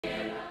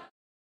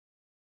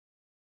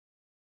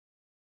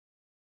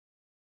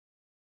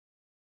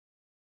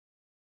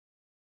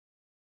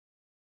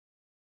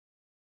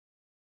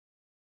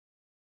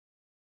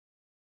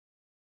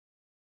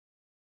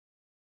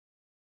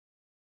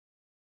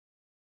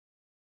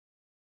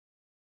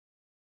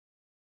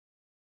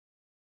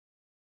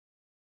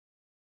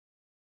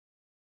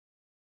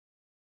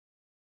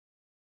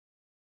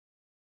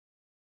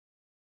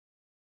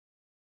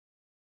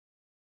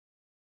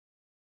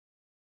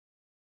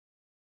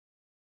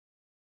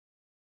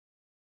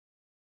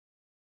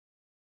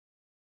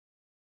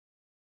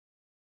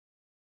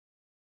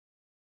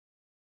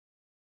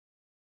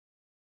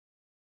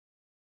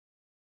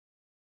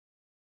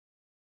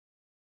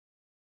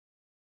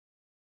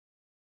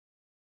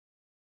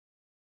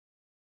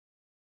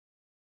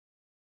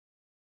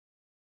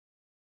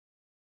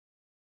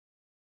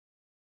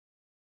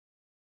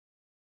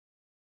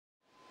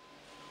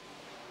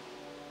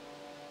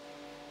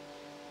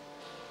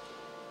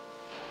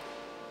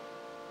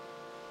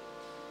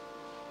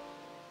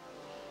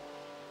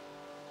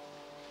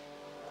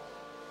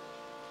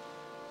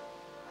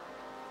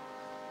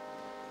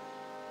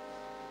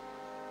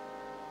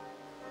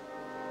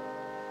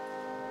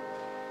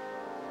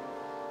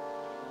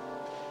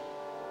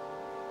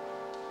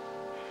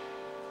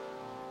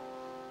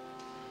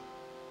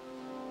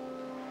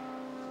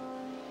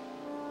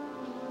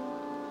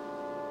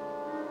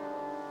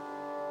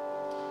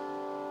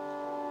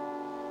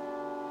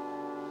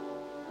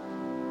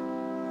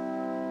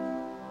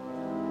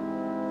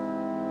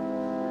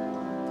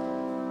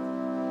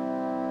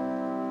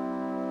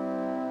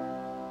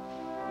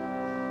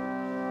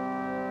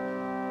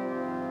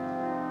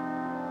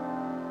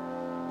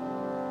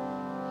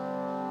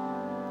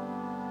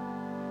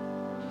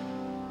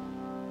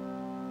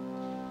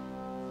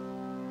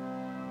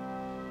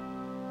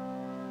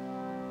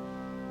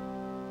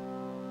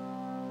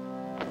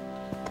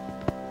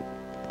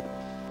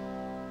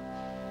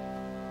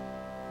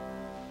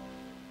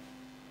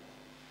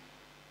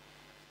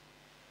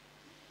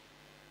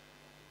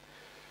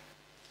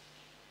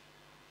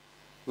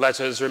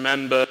Let us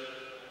remember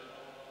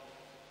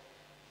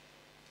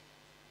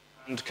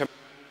and commend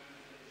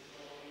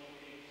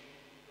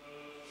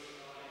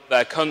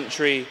their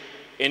country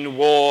in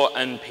war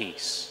and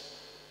peace,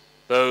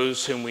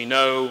 those whom we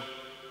know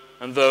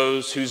and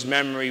those whose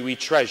memory we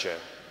treasure,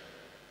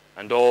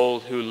 and all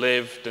who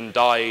lived and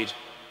died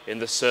in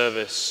the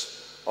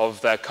service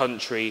of their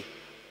country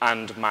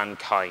and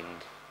mankind.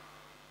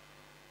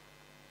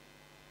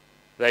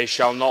 They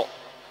shall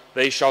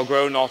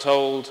grow not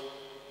old,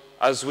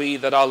 as we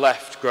that are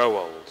left grow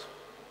old.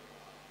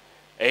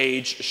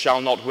 Age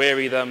shall not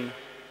weary them,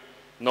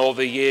 nor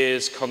the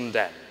years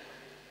condemn.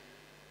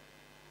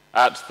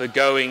 At the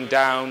going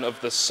down of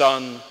the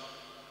sun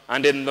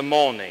and in the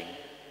morning,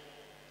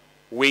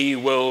 we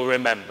will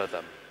remember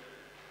them.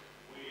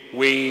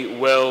 We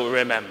will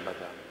remember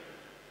them.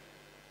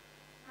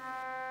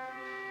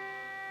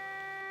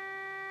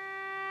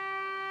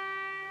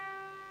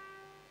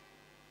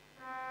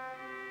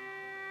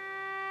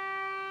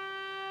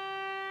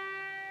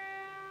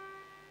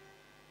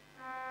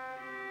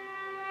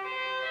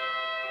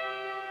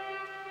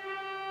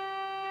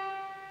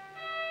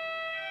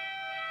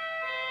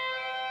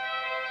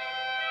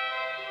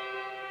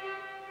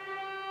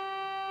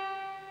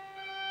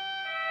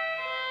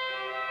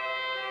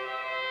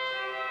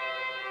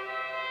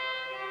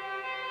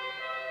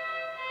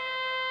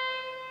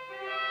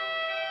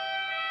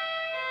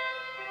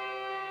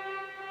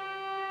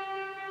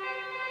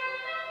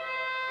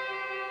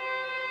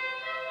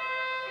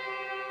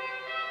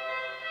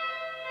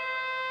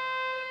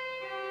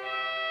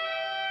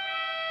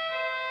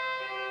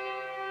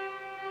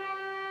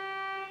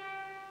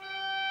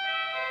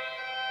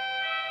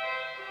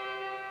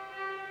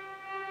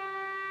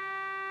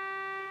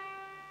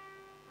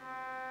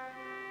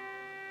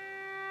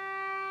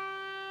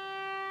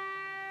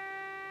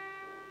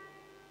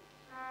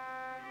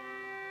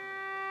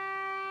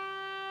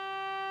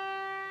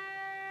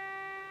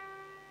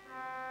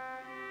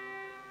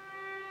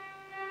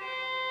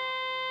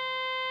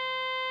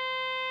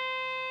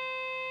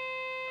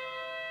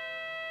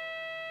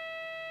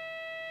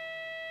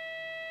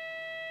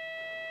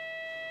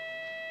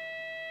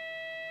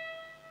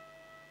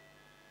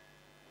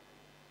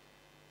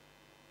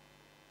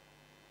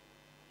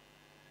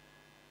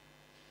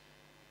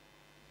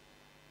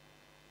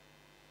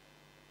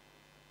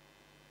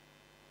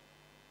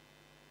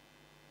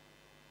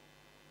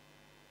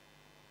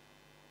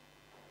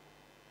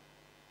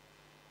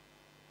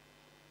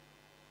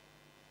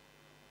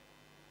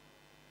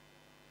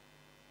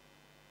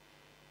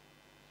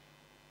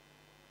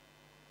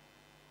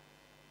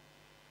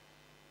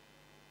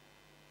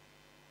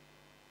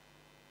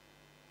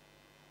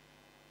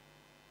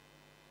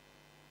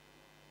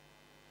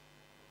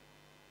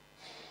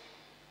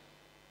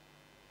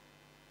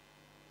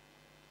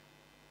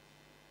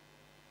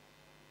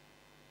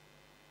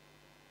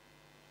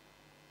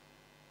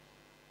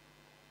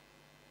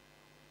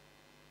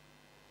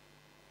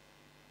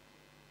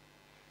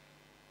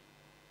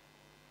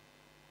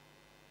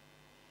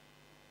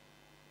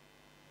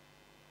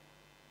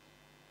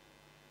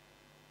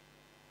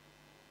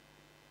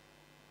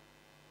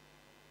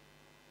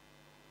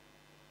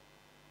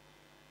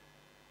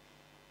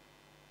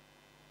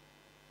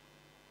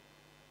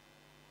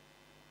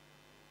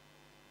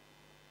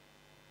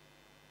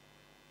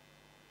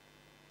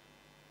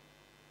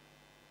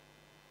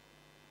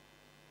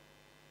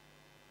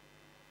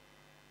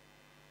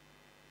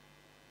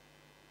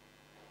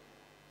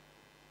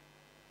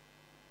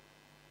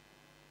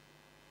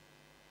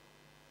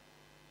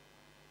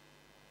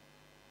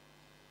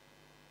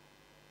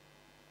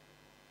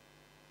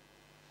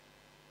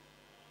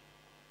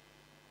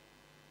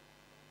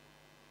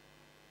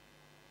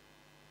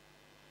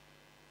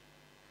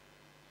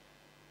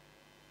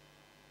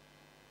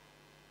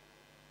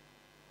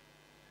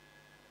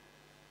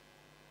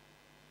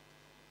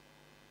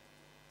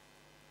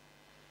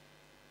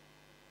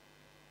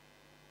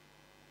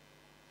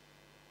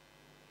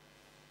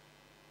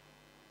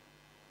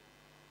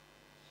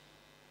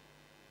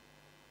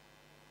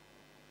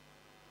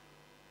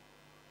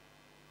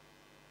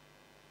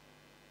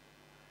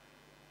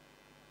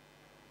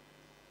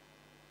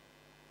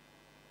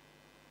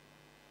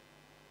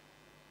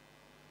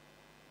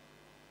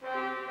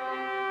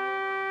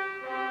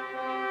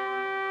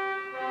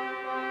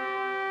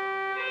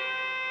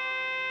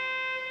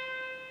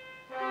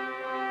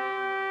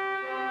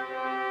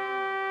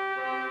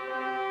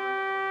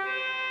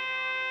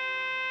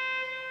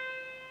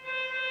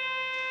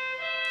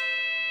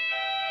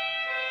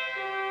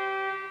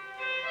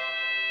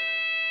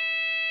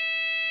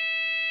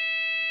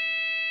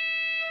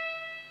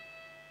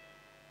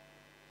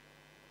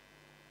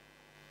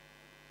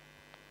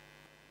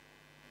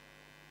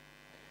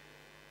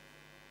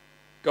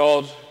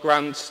 God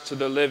grant to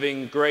the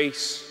living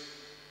grace,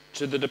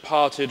 to the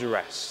departed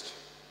rest,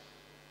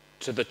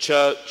 to the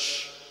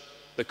Church,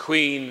 the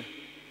Queen,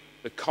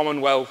 the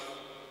Commonwealth,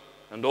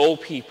 and all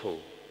people,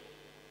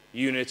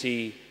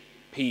 unity,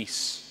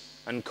 peace,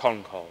 and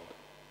concord.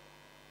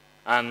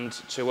 And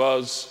to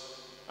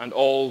us and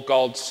all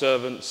God's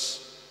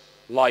servants,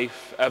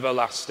 life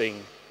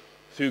everlasting,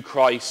 through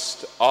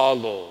Christ our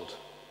Lord.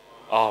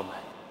 Amen.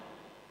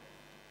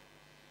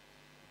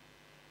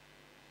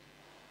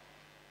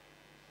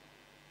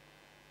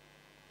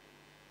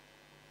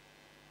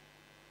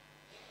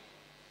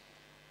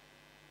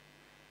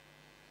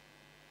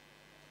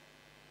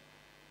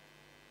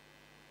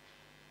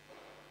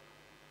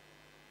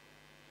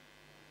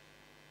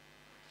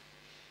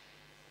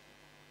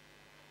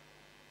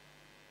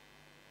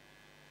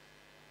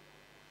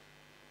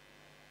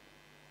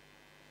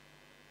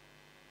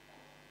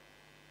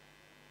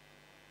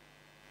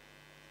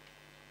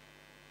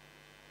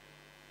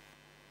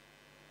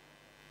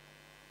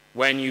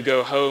 When you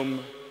go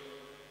home,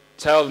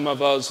 tell them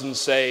of us and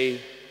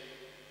say,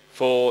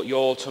 for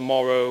your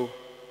tomorrow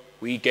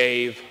we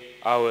gave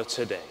our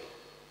today.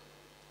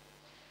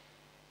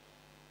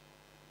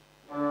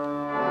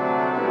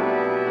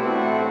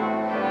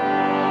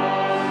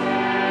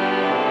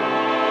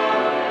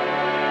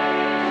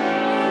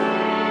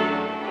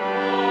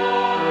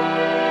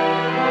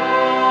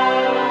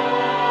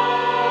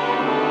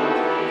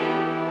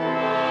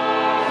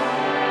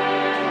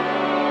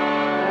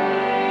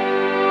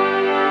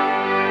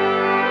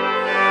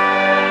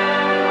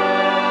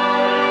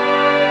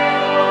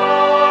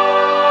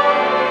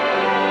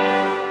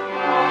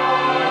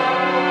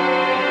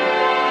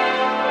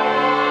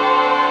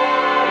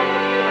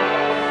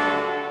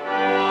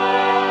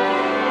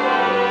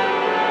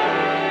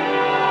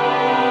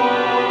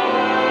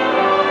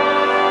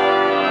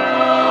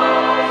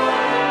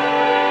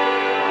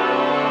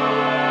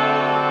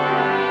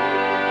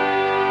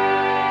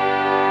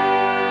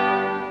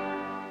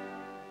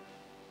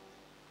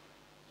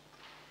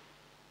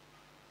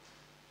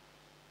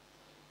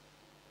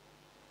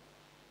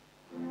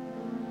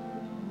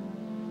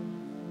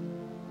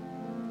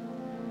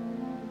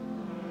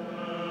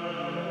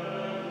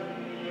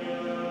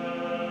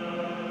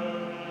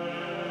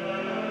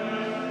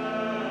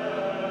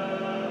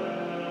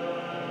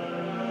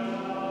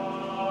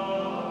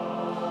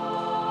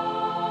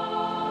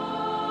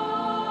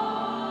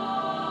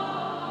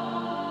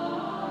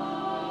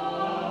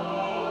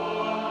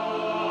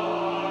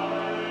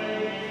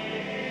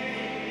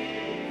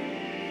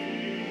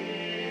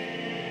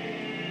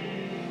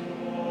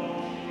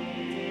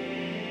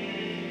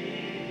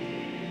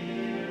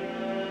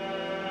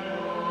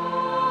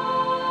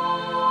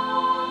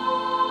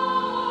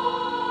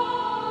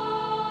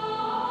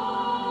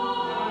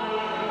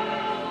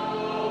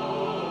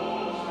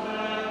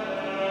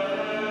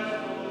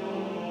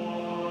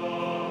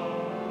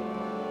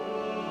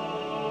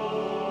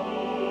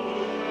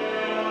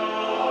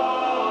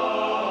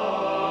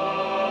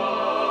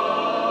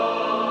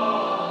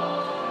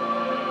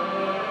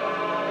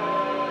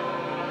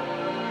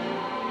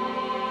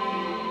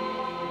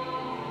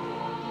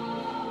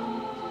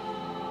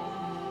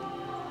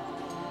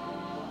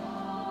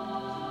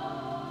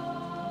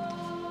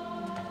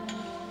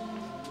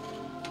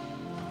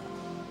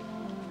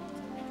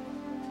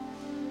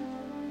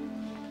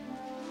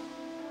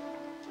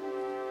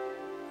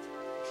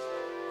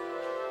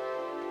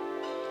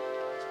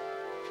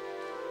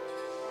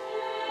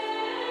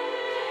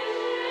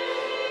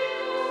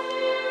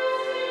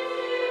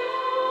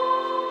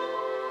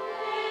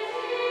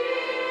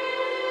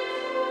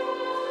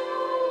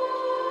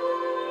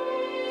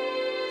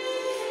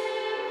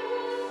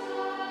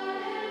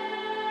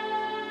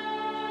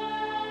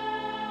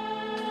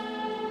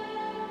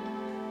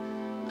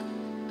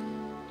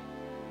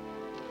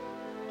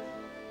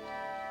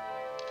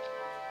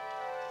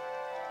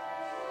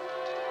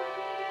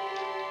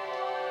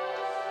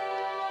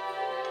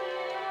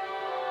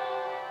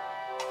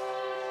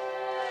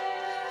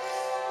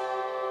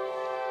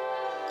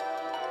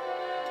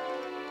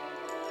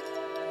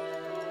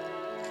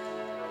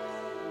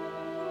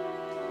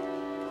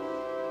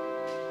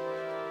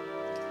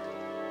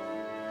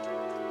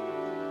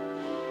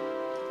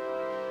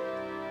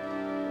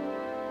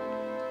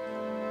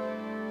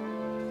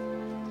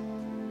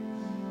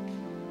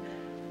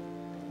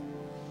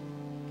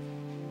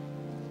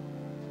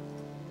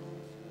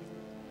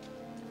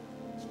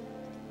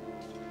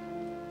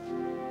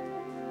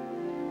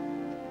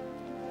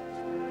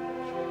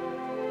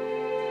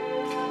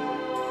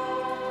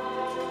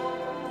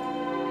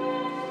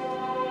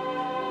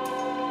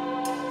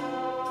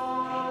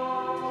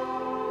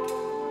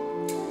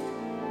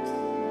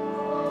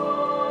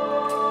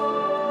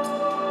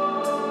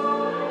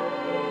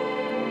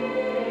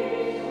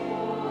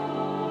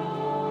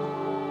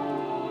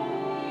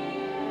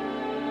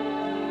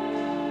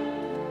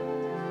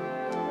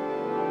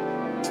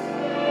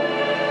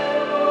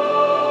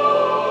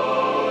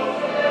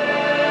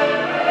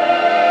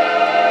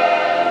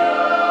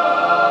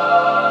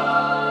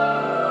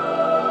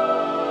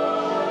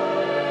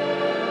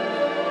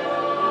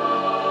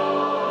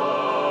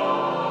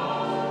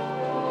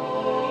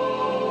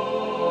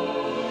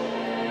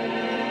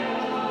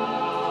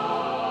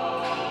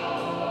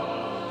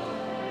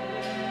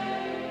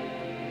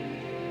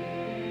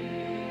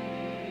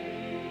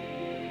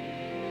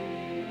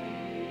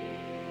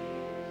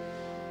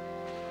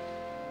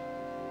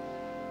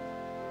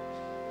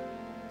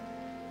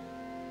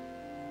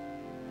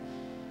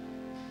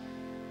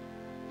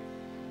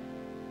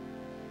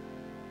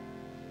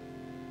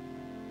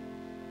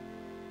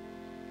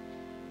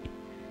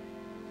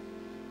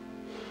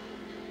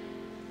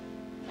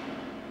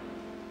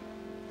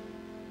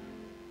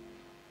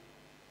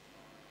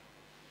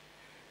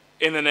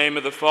 In the name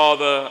of the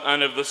Father,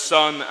 and of the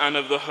Son, and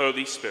of the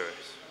Holy Spirit.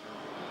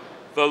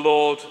 The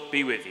Lord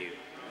be with you.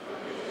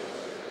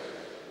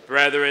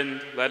 Brethren,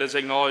 let us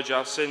acknowledge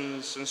our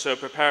sins and so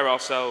prepare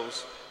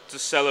ourselves to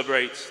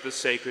celebrate the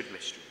sacred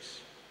mysteries.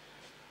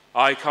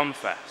 I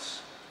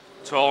confess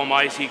to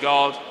Almighty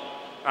God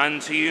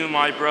and to you,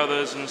 my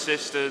brothers and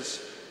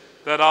sisters,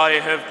 that I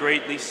have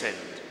greatly sinned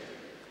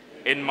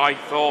in my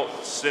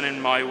thoughts and in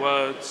my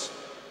words,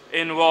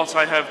 in what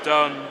I have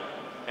done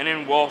and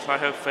in what I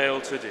have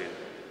failed to do.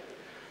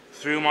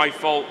 Through my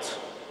fault,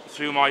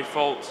 through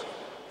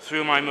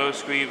my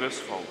most grievous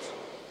fault.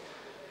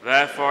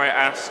 Therefore I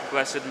ask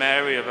Blessed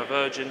Mary, ever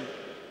Virgin,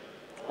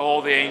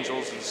 all the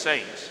angels and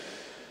saints,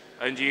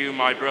 and you,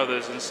 my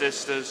brothers and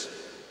sisters,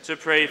 to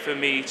pray for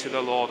me to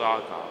the Lord our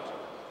God.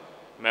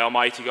 May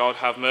Almighty God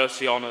have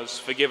mercy on us,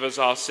 forgive us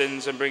our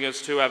sins, and bring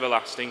us to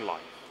everlasting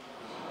life.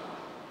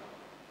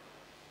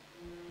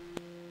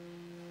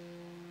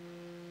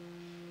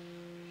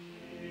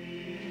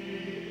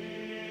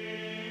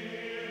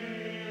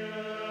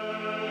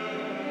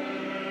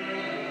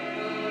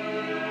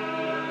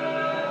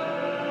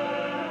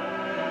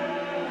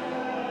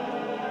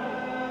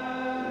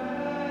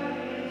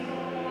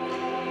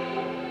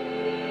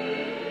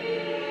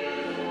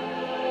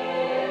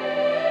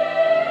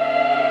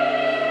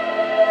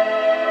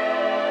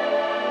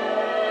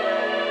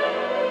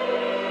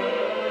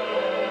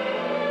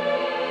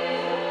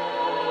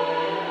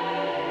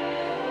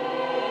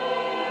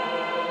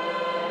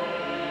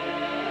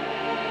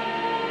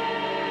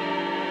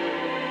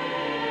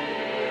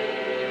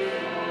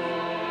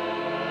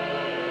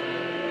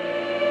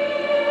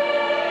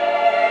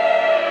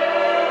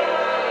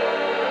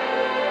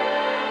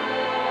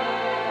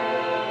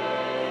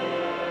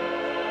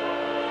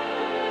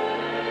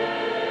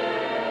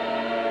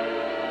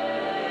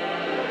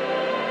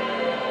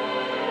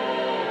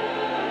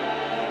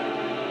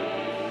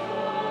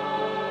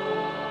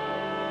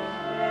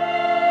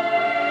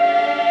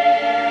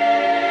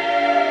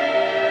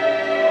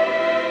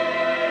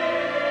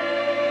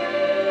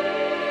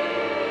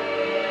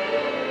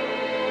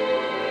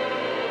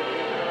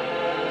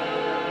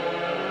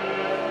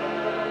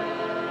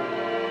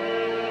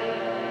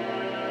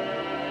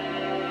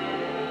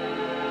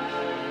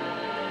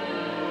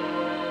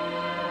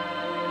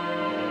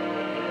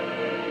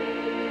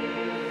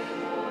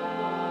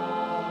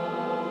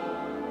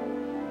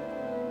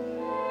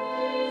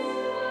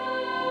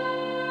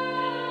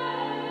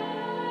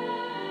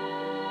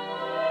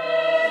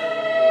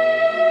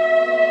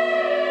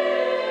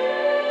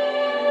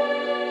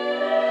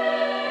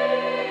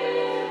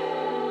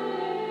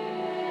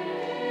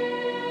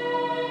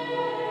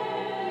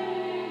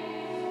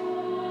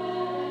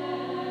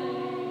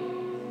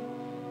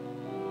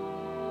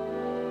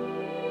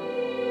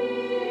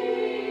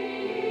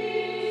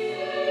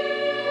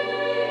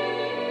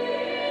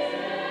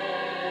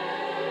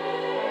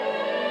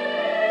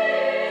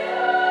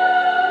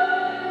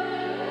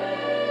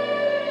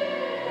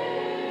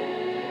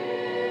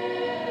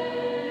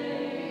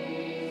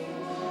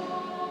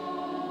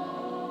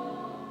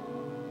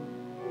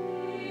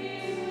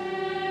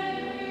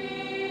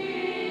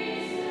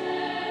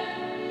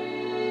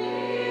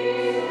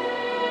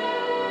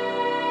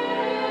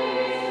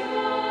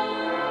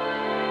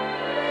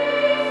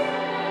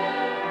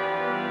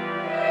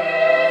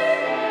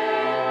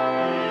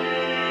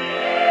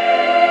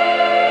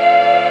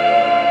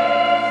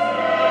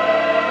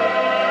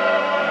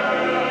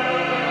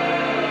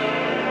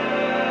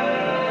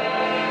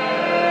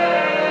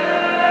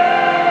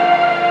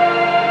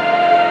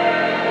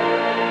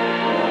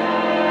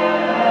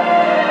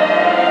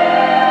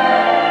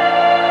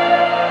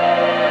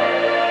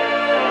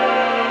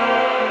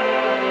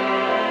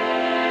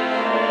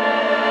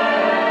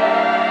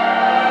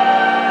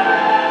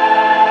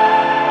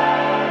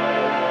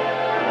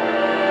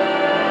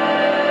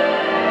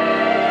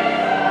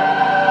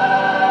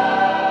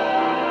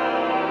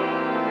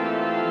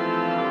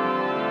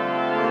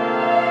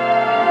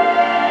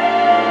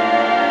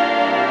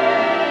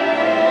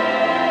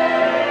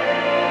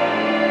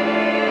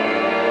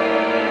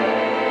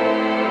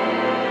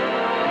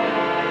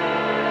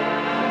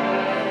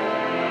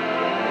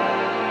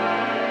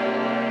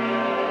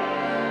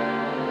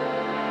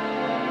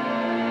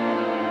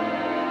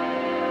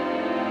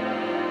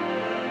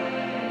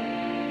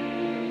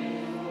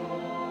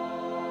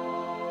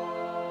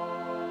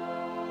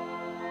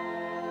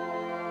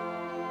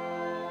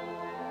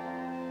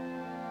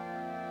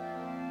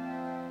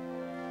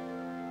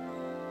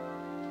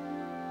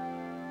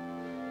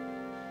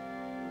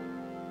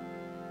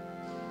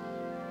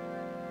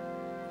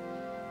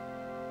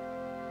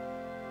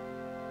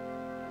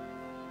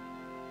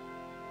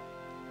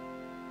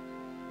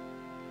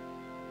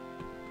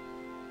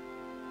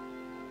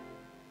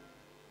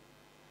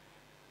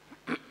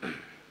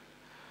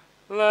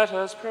 Let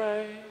us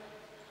pray.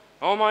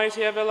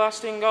 Almighty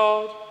everlasting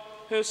God,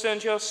 who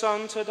sent your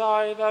Son to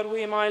die that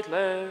we might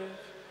live,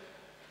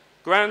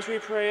 grant, we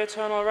pray,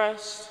 eternal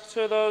rest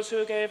to those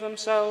who gave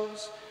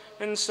themselves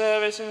in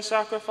service and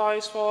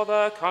sacrifice for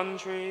their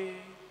country.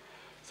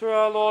 through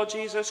our Lord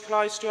Jesus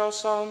Christ, your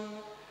Son,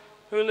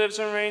 who lives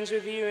and reigns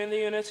with you in the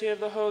unity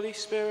of the Holy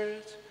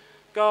Spirit,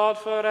 God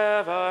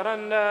forever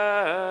and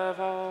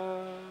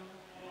ever.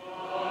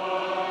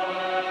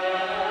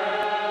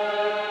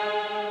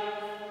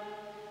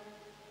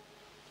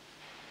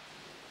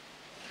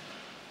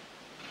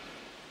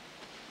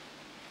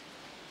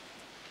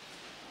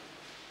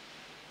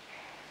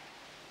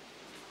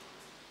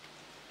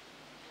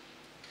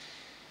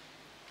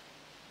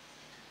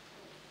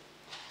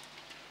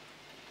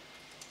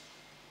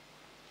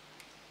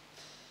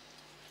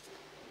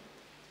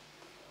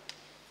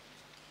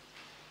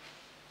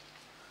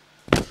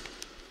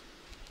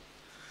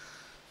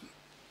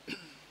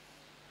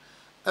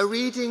 A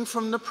reading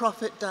from the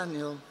prophet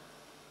Daniel.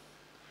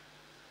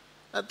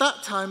 At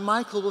that time,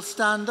 Michael will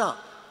stand up,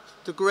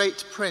 the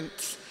great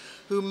prince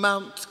who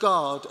mounts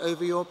guard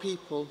over your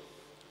people.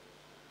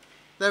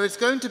 There is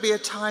going to be a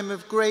time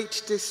of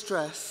great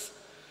distress,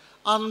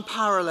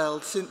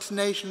 unparalleled since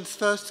nations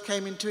first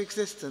came into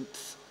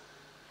existence.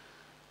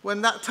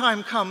 When that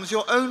time comes,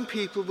 your own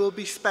people will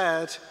be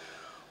spared,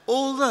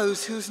 all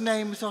those whose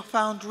names are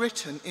found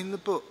written in the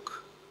book.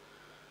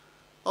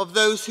 Of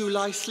those who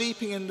lie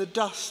sleeping in the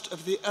dust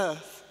of the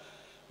earth,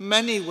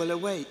 many will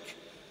awake,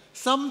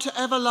 some to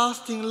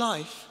everlasting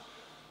life,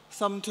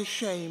 some to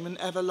shame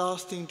and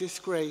everlasting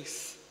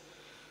disgrace.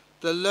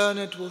 The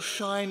learned will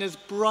shine as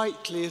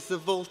brightly as the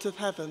vault of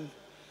heaven,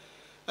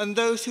 and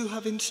those who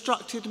have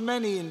instructed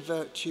many in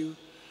virtue,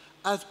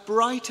 as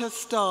bright as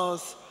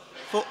stars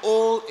for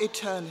all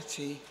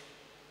eternity.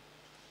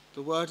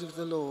 The word of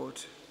the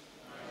Lord.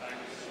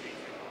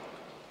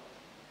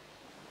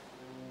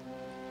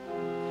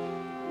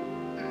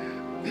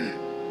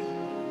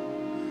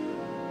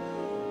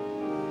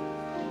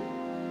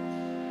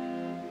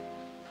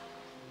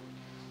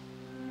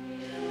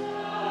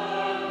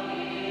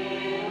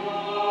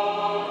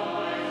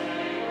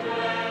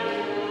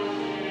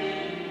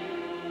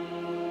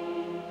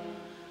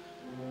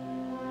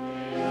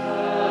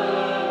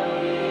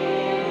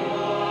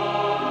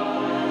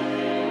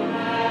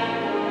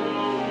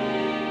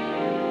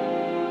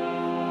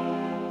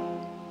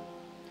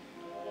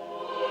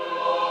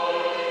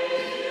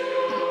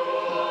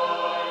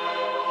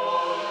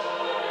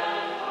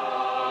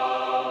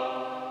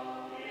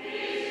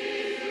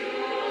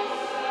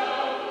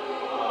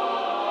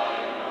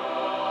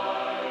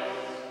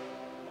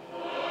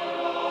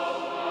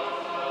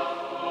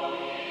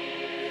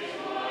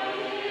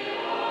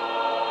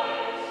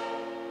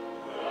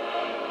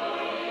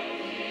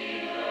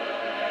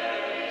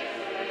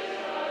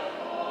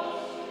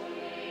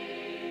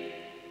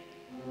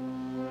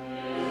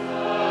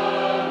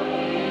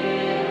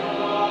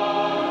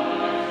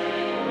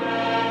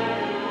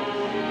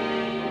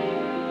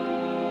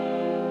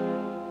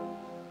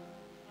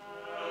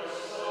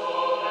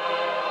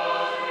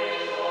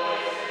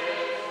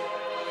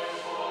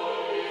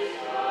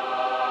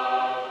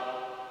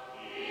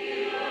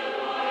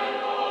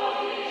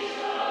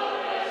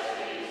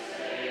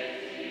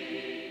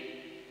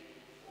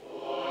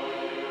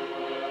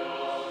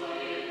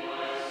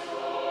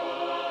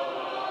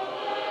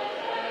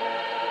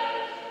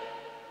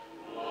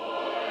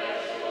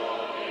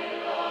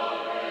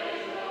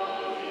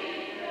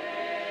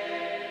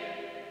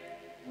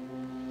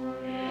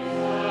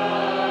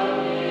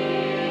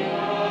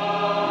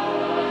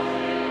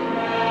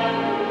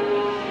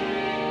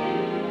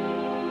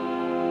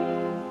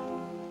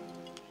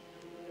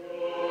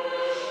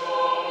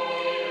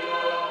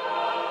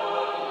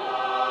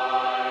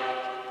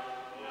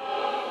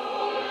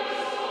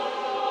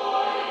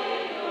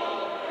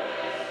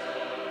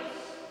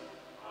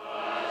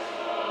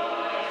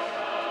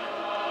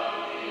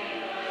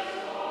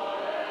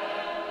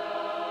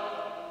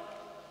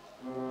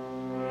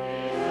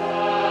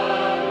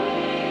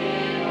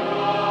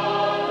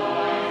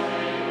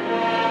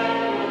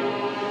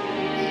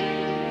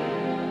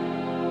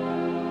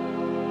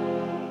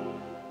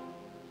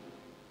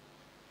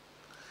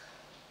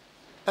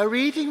 A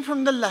reading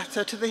from the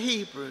letter to the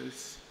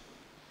Hebrews.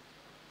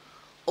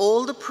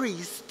 All the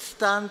priests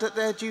stand at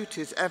their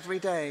duties every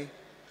day,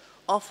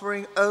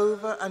 offering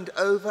over and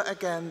over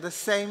again the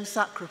same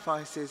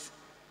sacrifices,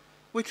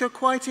 which are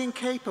quite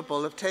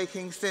incapable of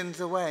taking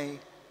sins away.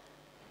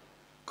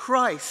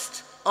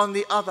 Christ, on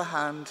the other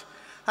hand,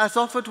 has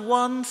offered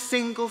one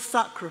single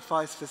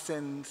sacrifice for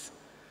sins,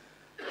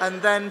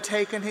 and then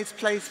taken his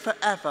place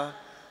forever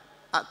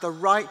at the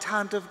right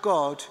hand of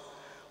God,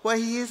 where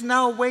he is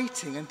now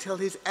waiting until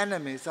his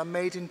enemies are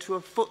made into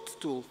a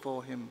footstool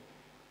for him.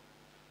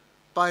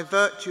 By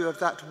virtue of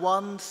that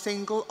one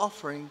single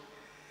offering,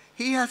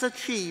 he has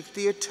achieved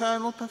the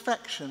eternal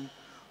perfection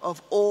of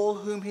all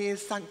whom he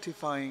is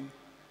sanctifying.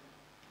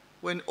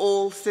 When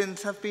all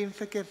sins have been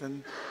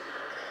forgiven,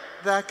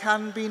 there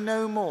can be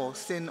no more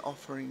sin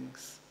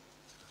offerings.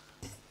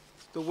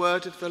 The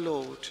word of the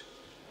Lord.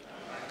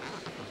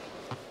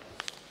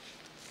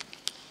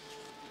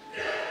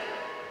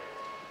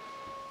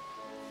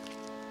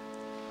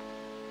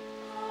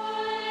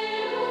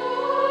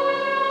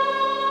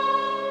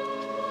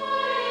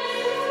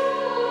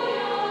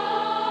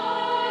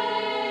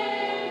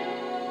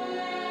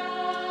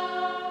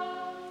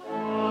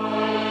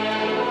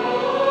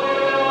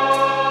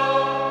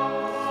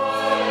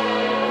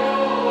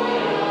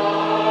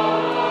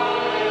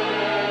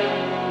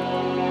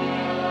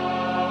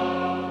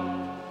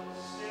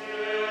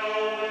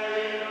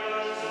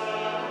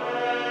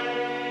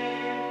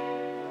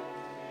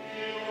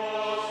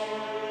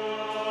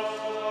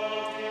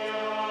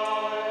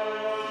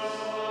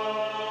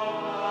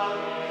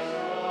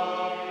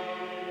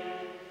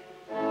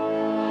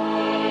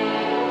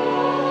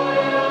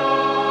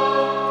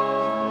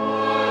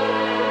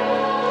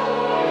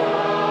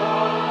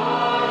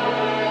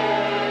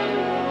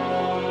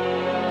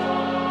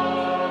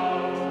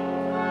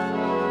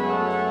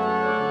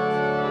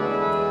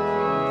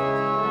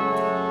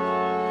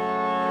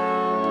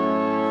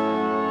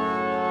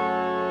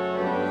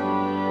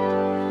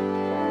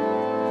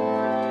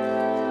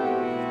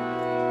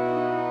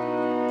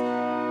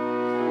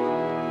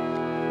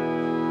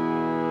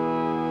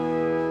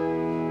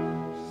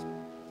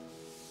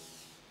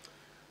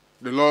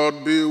 The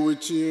Lord be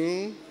with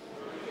you.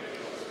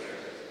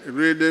 A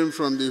reading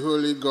from the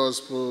Holy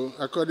Gospel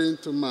according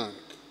to Mark.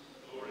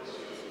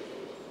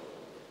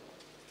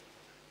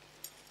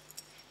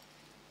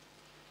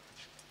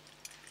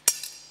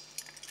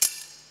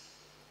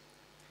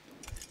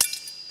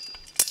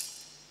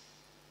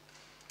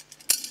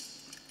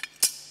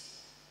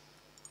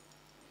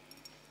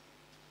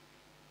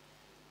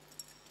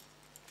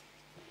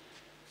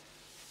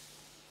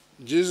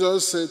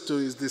 Jesus said to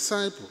his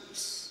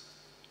disciples,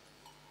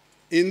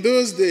 "In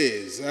those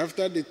days,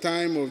 after the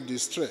time of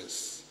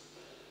distress,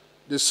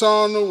 the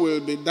sun will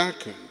be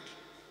darkened,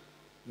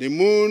 the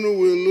moon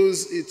will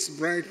lose its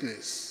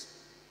brightness,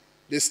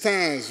 the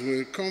stars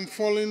will come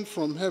falling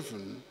from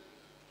heaven,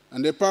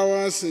 and the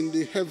powers in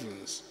the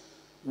heavens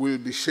will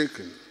be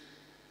shaken.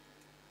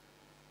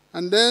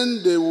 And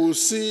then they will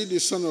see the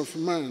Son of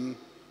Man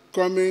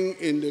coming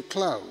in the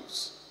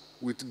clouds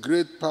with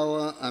great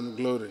power and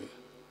glory.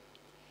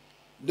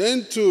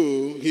 Then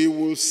too he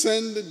will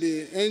send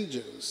the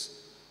angels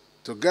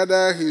to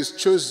gather his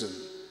chosen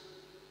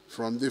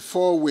from the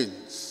four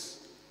winds,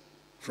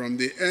 from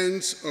the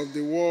ends of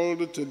the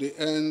world to the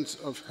ends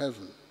of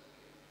heaven.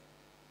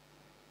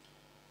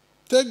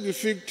 Take the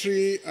fig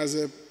tree as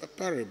a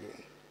parable.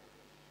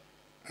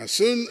 As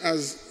soon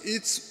as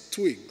its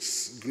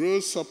twigs grow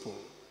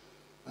supple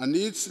and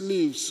its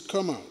leaves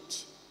come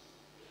out,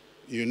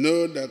 you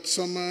know that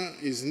summer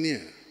is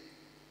near.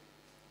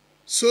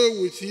 So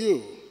with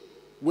you,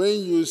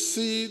 when you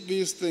see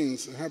these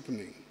things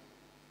happening,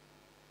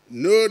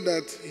 know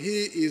that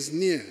he is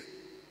near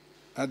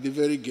at the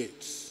very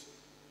gates.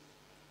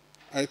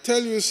 I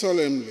tell you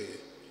solemnly,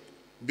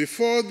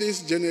 before this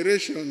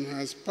generation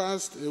has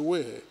passed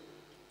away,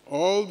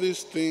 all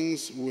these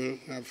things will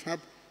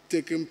have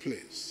taken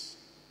place.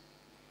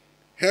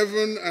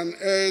 Heaven and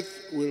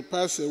earth will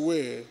pass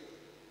away,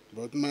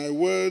 but my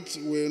words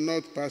will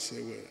not pass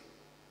away.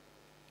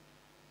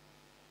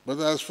 But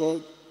as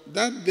for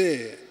that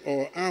day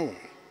or hour,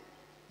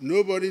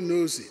 nobody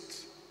knows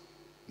it,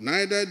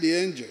 neither the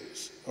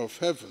angels of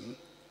heaven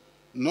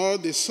nor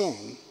the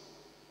Son,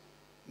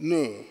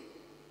 no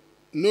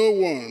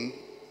one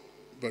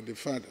but the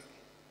Father."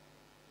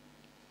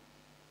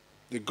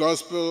 The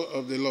Gospel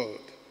of the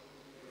Lord.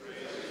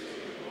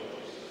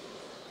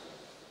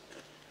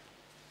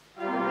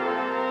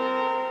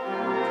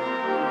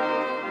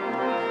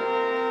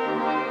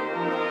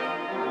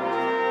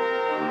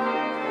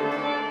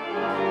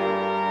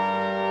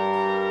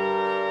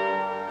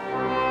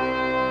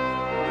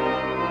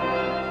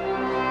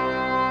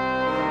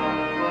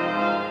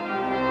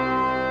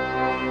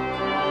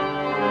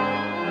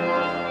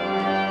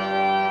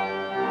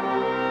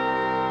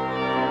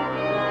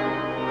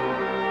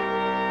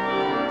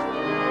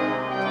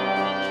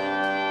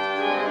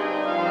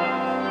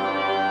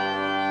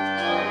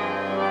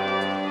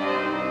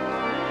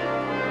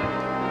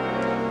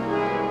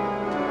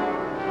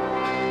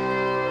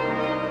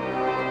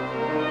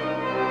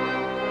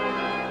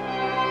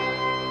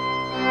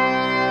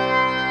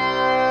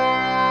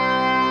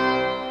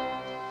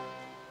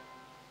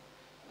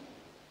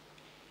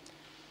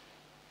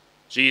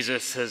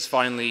 Jesus has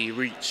finally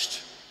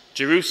reached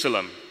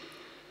Jerusalem,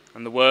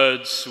 and the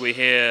words we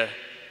hear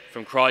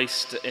from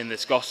Christ in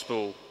this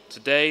gospel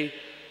today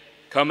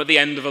come at the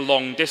end of a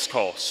long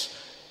discourse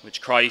which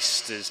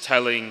Christ is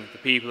telling the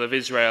people of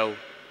Israel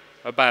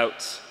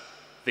about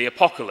the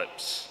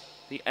apocalypse,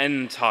 the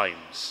end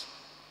times.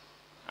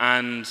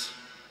 And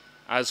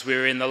as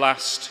we're in the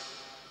last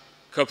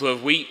couple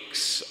of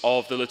weeks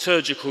of the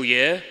liturgical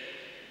year,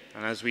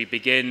 and as we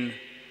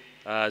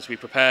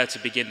prepare to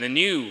begin the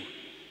new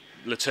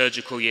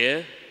liturgical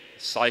year,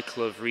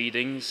 cycle of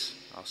readings,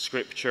 our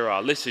scripture,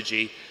 our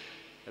liturgy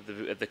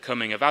at the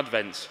coming of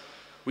Advent,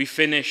 we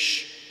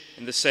finish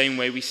in the same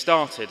way we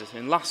started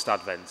in last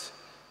Advent,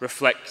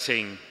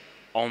 reflecting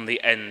on the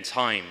end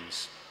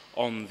times,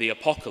 on the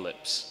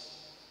apocalypse.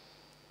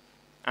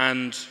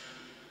 And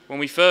when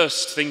we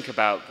first think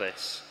about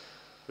this,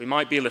 we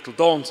might be a little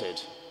daunted,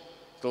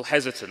 a little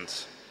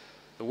hesitant.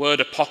 The word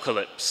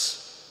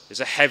apocalypse is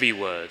a heavy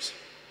word.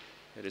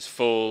 It is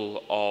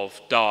full of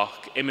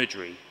dark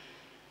imagery,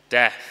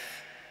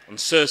 death,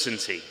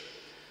 uncertainty,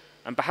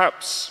 and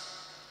perhaps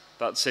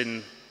that's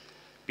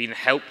been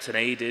helped and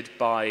aided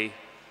by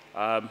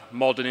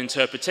modern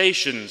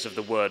interpretations of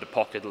the word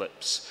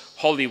apocalypse,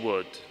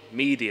 Hollywood,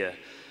 media.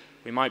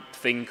 We might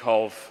think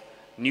of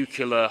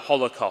nuclear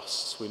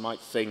holocausts, we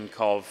might think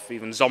of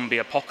even zombie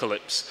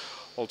apocalypse.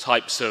 All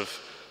types of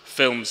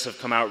films have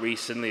come out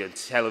recently, a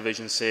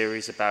television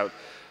series about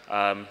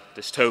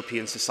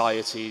dystopian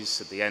societies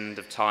at the end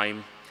of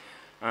time,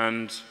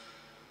 and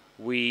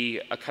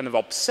we are kind of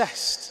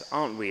obsessed,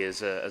 aren't we,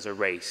 as a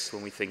race,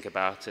 when we think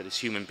about it, as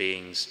human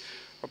beings,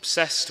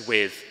 obsessed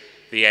with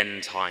the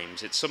end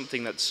times. It's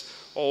something that's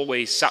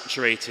always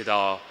saturated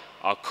our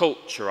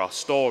culture, our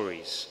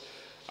stories,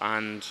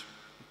 and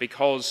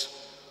because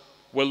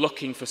we're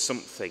looking for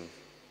something,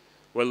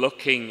 we're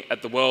looking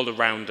at the world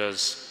around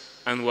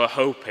us, and we're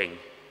hoping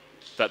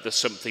that there's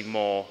something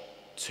more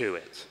to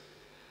it.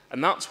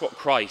 And that's what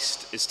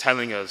Christ is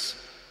telling us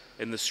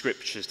in the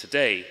scriptures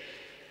today.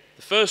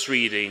 The first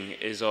reading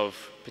is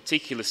of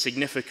particular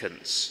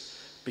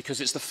significance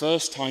because it's the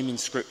first time in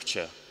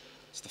scripture,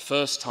 it's the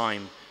first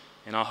time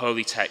in our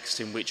holy text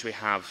in which we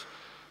have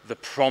the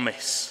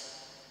promise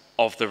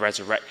of the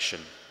resurrection,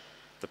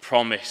 the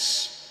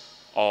promise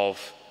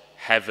of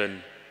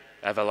heaven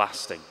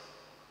everlasting.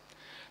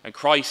 And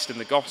Christ in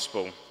the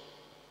gospel,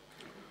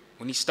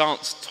 when he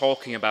starts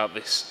talking about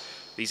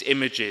these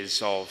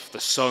images of the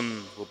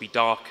sun will be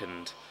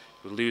darkened,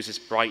 will lose its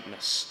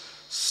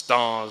brightness,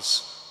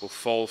 stars will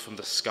fall from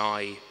the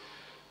sky,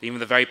 even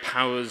the very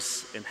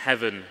powers in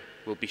heaven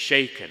will be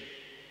shaken.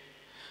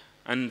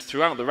 And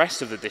throughout the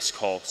rest of the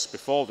discourse,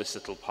 before this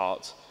little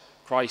part,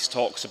 Christ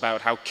talks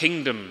about how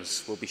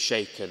kingdoms will be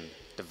shaken,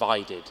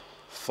 divided,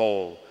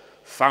 fall,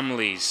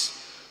 families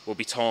will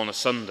be torn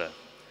asunder.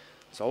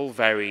 It's all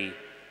very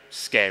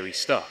scary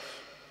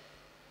stuff.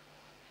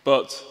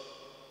 But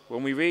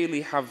when we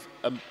really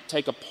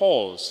take a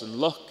pause and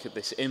look at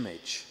this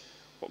image,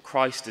 what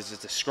Christ is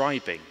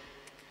describing,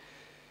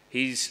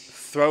 he's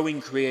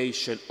throwing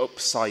creation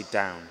upside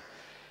down.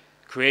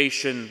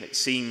 Creation, it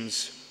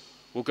seems,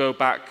 will go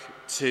back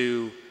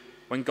to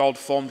when God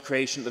formed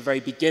creation at the very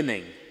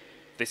beginning,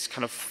 this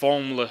kind of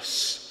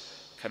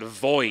formless kind of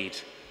void,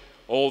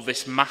 all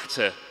this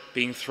matter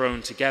being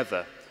thrown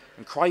together.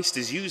 And Christ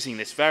is using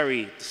this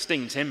very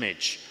distinct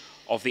image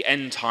of the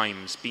end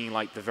times being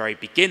like the very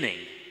beginning,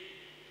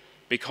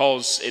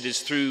 because it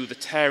is through the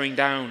tearing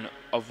down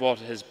of what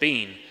has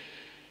been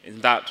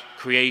in that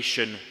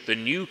creation, the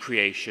new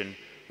creation,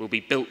 will be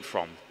built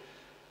from,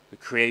 the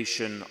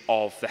creation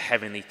of the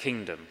heavenly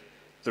kingdom,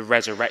 the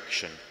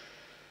resurrection.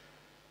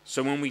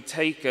 So when we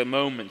take a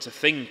moment to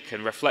think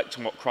and reflect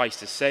on what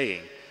Christ is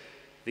saying,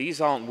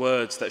 these aren't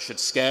words that should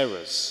scare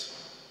us,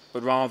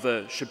 but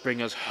rather should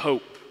bring us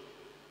hope,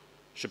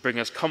 should bring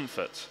us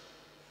comfort.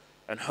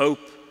 And hope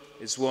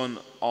is one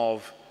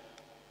of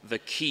the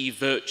key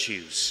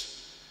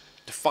virtues,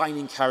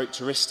 defining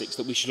characteristics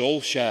that we should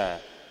all share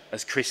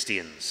as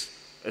Christians,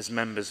 as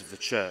members of the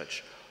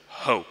church.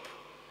 Hope.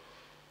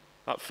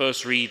 That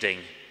first reading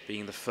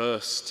being the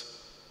first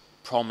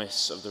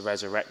promise of the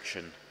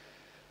resurrection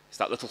is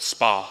that little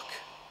spark,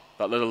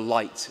 that little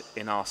light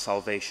in our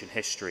salvation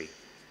history.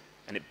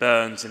 And it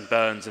burns and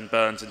burns and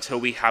burns until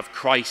we have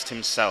Christ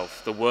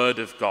himself, the Word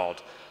of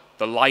God,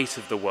 the light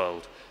of the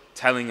world,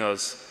 telling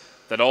us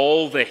that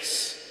all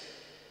this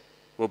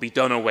will be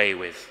done away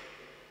with,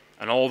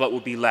 and all that will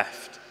be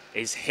left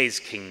is his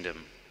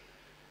kingdom.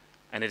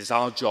 And it is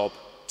our job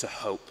to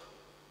hope,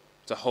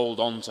 to hold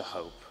on to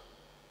hope.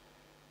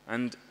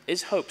 And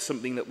is hope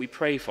something that we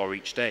pray for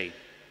each day?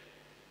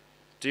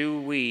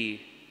 Do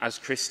we, as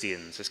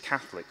Christians, as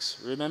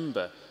Catholics,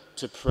 remember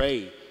to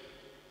pray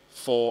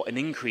for an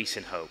increase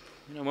in hope?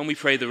 You know, when we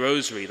pray the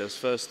Rosary, those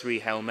first 3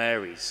 Hail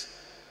Marys,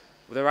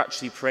 they're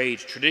actually prayed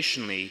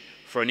traditionally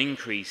for an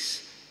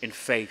increase in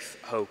faith,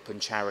 hope, and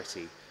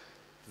charity.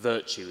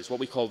 Virtues, what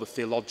we call the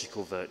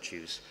theological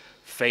virtues.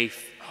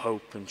 Faith,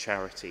 hope, and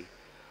charity.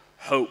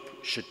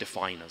 Hope should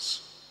define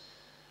us.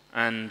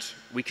 And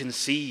we can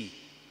see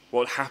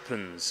what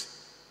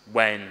happens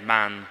when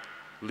man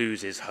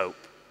loses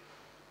hope.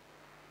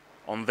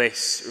 On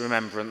this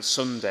Remembrance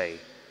Sunday,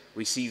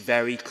 we see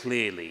very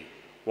clearly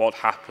what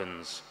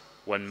happens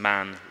when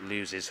man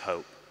loses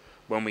hope.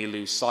 When we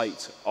lose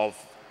sight of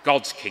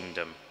God's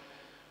kingdom,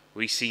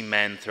 we see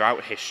men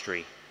throughout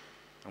history,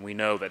 and we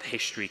know that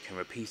history can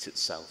repeat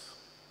itself.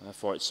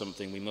 Therefore, it's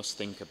something we must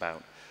think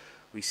about.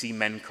 We see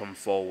men come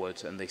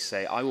forward and they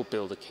say, I will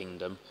build a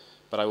kingdom,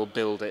 but I will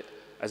build it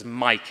as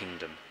my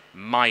kingdom,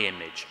 my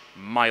image,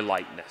 my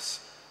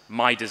likeness,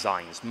 my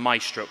designs, my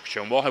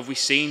structure. And what have we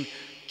seen?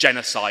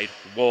 Genocide,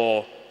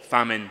 war,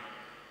 famine,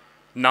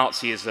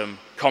 Nazism,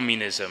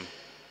 communism.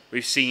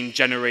 We've seen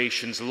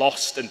generations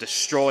lost and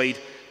destroyed,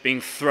 being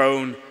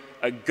thrown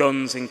at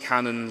guns and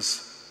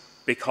cannons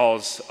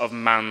because of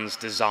man's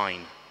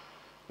design.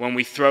 When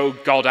we throw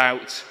God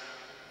out,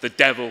 the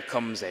devil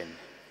comes in.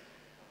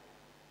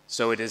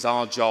 So it is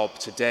our job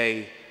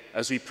today,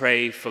 as we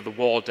pray for the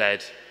war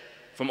dead,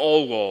 from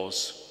all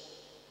wars,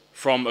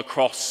 from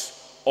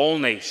across all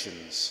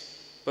nations,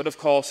 but of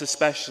course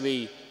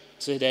especially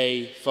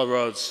today for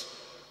us,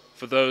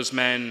 for those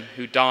men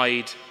who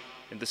died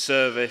in the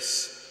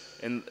service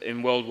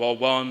in World War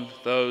I,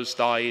 those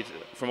died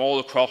from all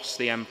across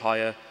the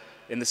empire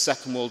in the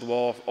Second World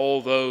War,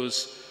 all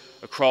those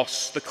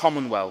across the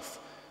Commonwealth,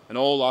 and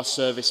all our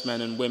servicemen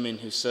and women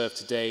who serve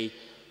today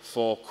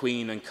for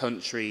Queen and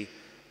country,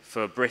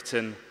 for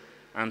Britain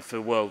and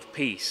for world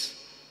peace.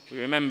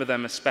 We remember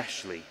them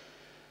especially.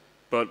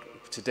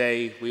 But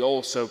today we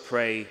also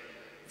pray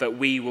that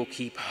we will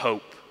keep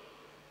hope,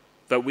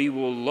 that we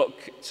will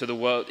look to the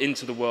world,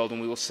 into the world, and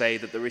we will say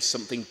that there is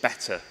something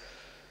better.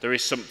 There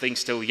is something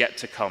still yet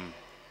to come.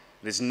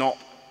 It is not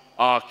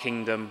our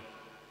kingdom.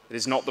 It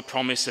is not the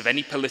promise of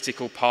any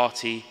political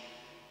party,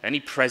 any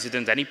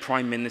president, any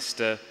prime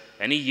minister,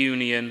 any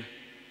union,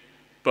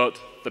 but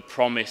the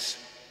promise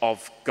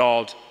of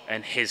God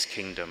and his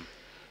kingdom.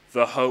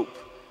 The hope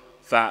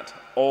that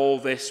all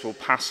this will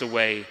pass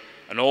away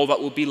and all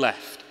that will be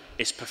left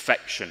is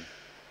perfection.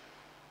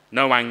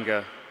 No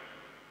anger,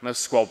 no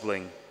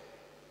squabbling,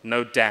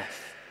 no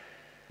death,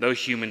 no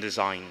human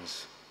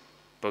designs,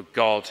 but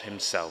God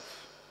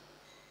himself.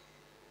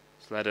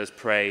 So let us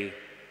pray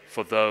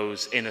for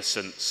those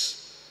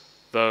innocents,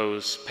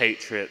 those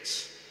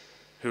patriots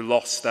who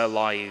lost their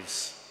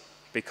lives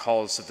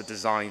because of the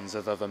designs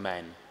of other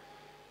men.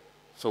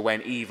 For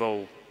when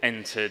evil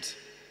entered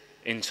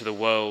into the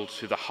world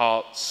through the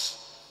hearts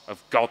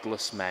of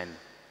godless men,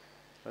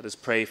 let us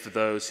pray for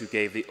those who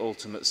gave the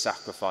ultimate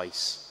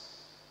sacrifice,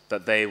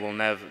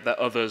 that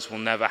others will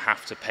never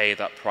have to pay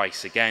that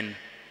price again.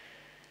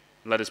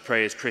 Let us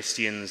pray as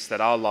Christians that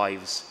our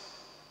lives,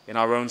 in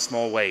our own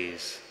small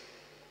ways,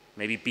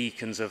 may be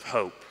beacons of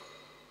hope,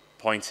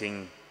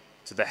 pointing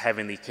to the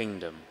heavenly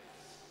kingdom,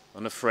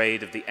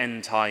 unafraid of the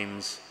end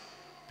times,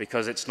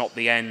 because it's not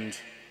the end,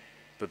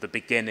 but the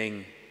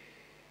beginning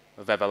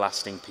of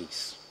everlasting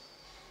peace.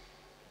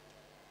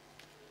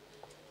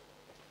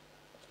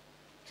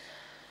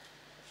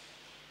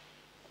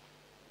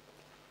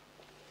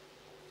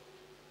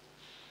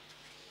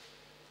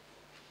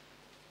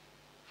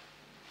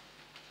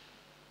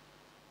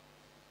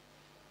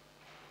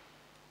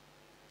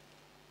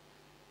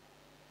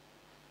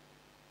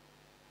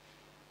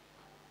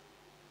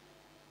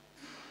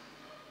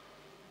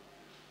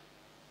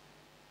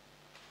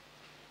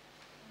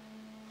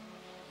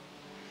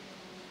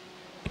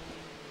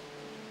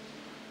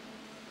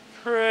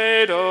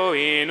 Credo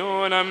in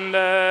unum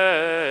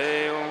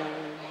Deum.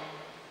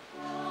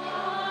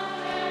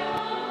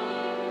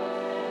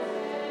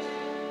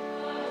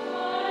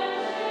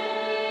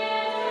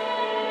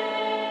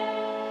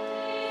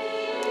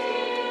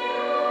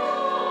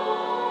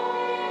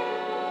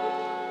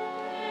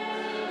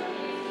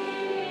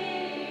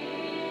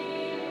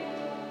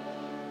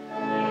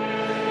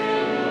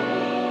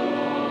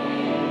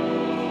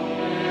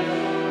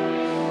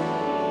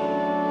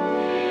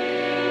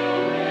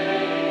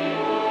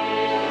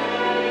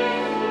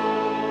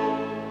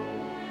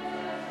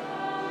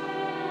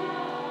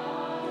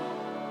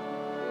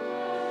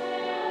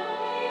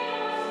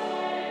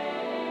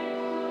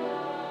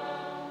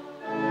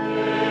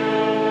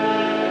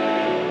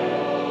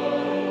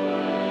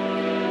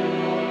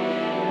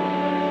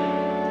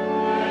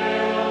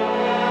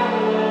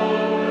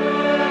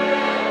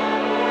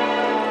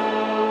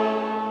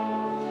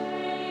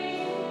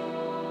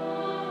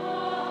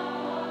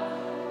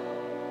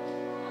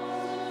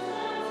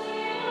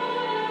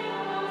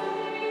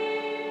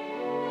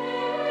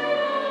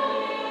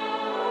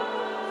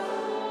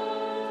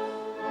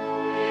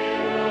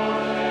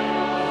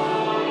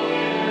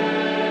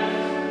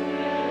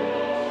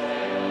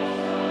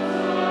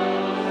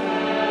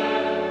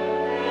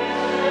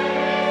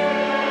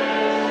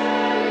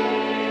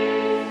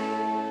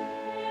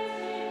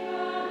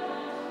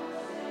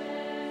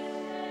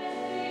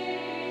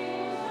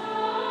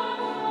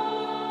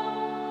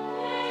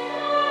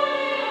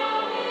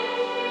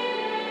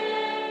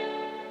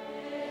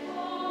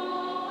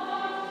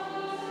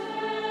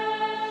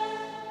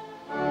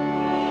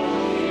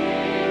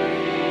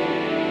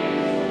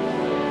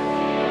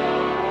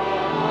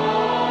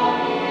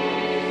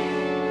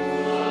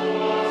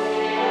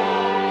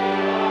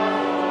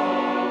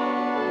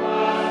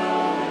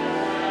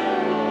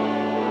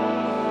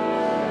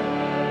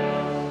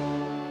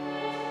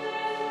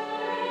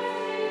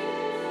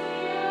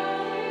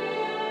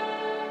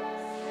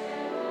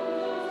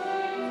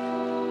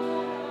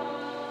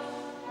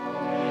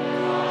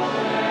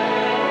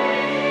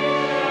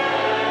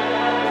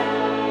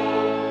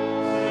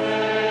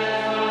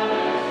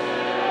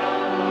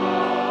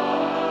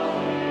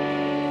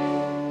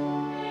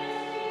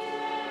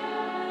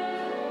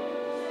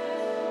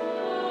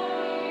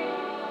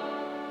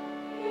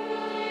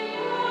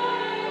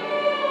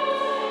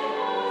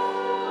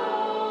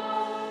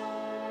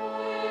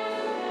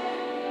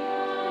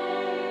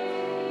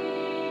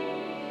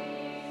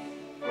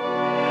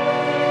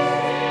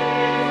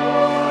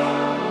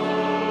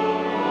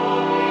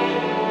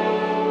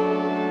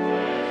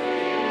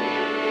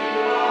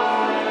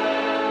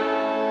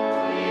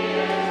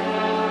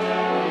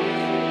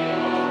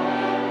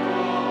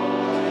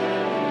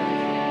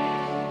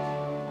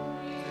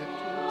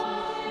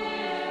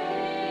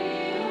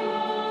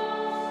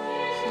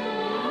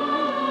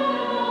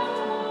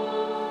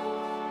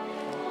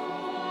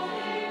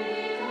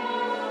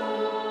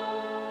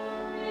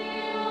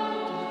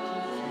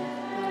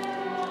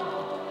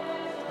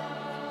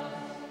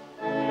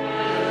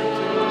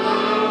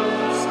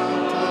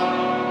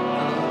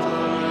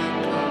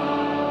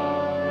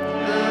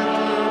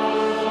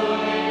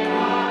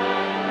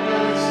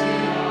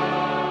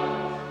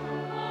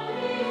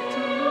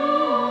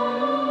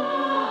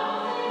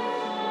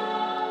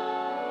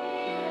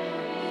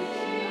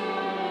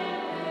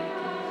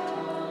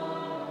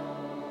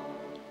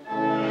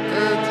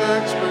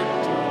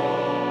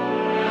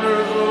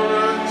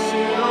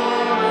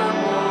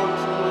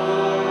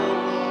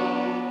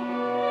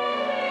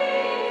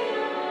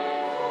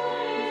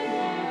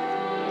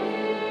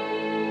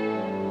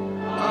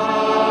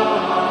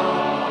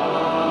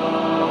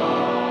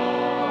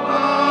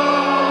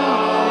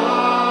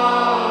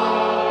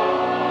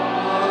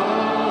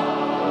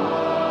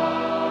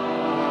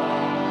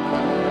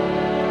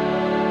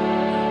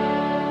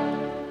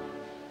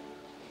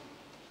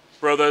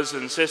 Brothers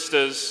and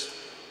sisters,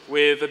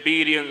 with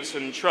obedience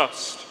and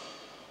trust,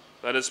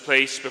 let us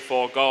place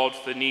before God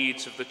the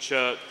needs of the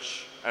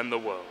Church and the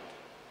world.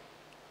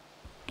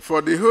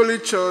 For the Holy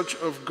Church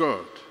of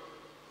God,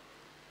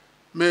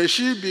 may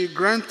she be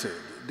granted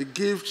the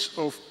gifts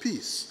of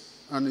peace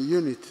and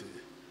unity,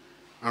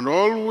 and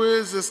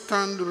always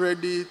stand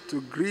ready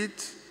to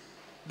greet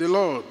the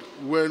Lord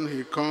when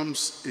he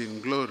comes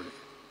in glory.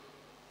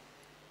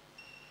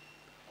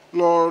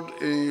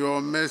 Lord, in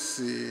your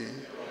mercy,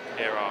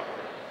 Hear our prayer.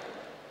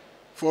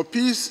 For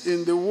peace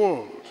in the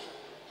world,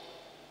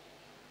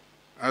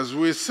 as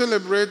we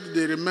celebrate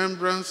the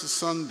Remembrance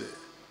Sunday,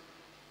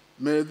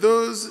 may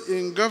those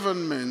in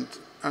government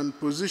and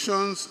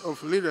positions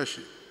of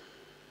leadership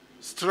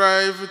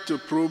strive to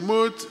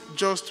promote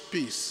just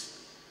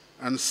peace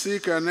and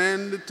seek an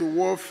end to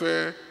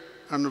warfare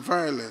and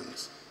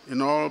violence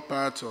in all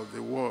parts of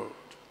the world.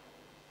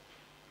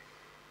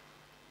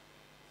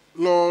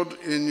 Lord,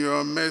 in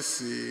your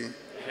mercy,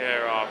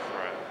 Hear our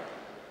prayer.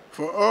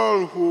 For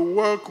all who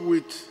work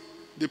with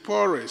the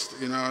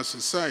poorest in our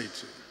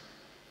society,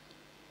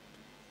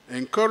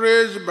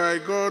 encouraged by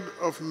God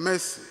of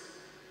mercy,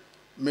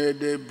 may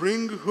they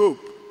bring hope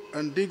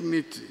and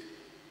dignity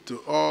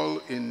to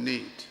all in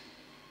need.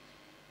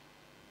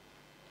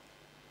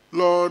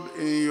 Lord,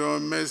 in your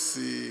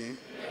mercy,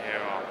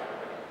 Hear our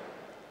prayer.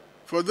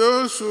 For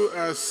those who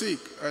are sick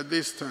at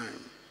this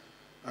time,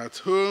 at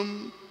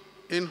home,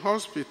 in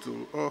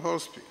hospital or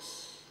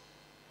hospice,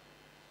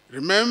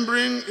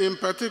 remembering in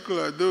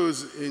particular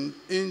those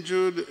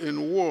injured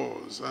in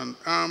wars and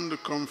armed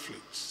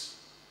conflicts,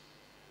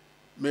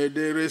 may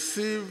they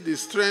receive the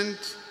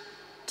strength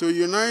to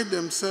unite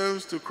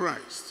themselves to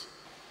Christ.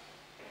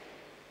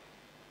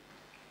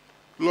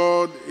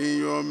 Lord, in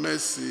your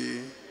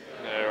mercy,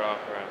 Hear our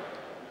prayer.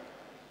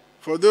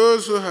 For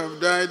those who have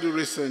died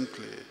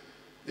recently,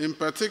 in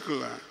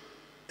particular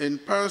in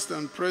past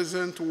and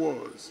present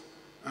wars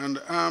and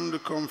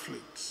armed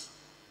conflicts,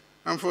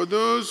 and for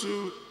those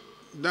who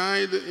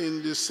died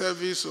in the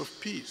service of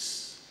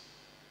peace,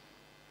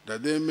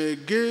 that they may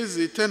gaze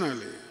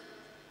eternally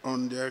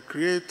on their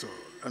Creator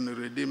and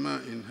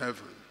Redeemer in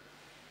heaven.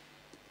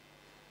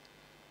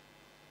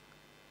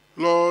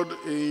 Lord,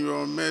 in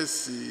your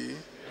mercy,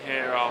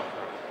 Hear our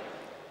prayer.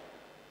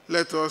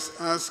 let us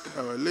ask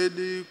Our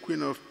Lady,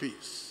 Queen of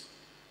Peace,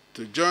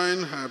 to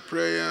join her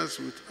prayers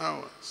with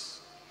ours.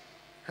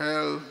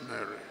 Hail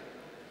Mary,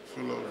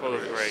 full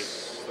of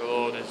grace, the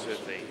Lord is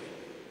with thee.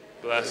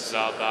 Blessed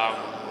art thou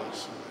among women,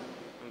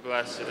 and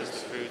blessed is the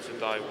fruit of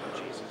thy womb,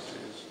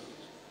 Jesus.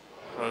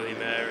 Holy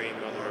Mary,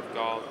 Mother of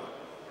God,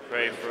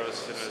 pray for us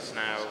sinners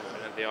now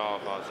and at the hour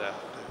of our death.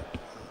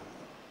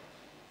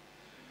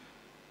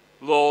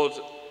 Lord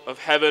of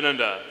heaven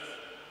and earth,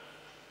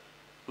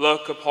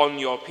 look upon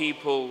your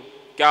people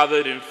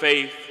gathered in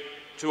faith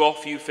to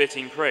offer you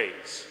fitting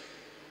praise.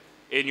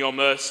 In your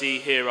mercy,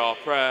 hear our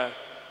prayer,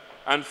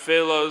 and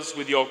fill us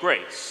with your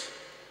grace,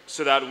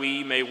 so that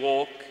we may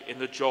walk in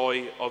the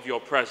joy of your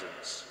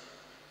presence.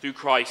 Through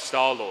Christ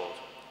our Lord.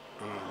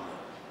 Amen.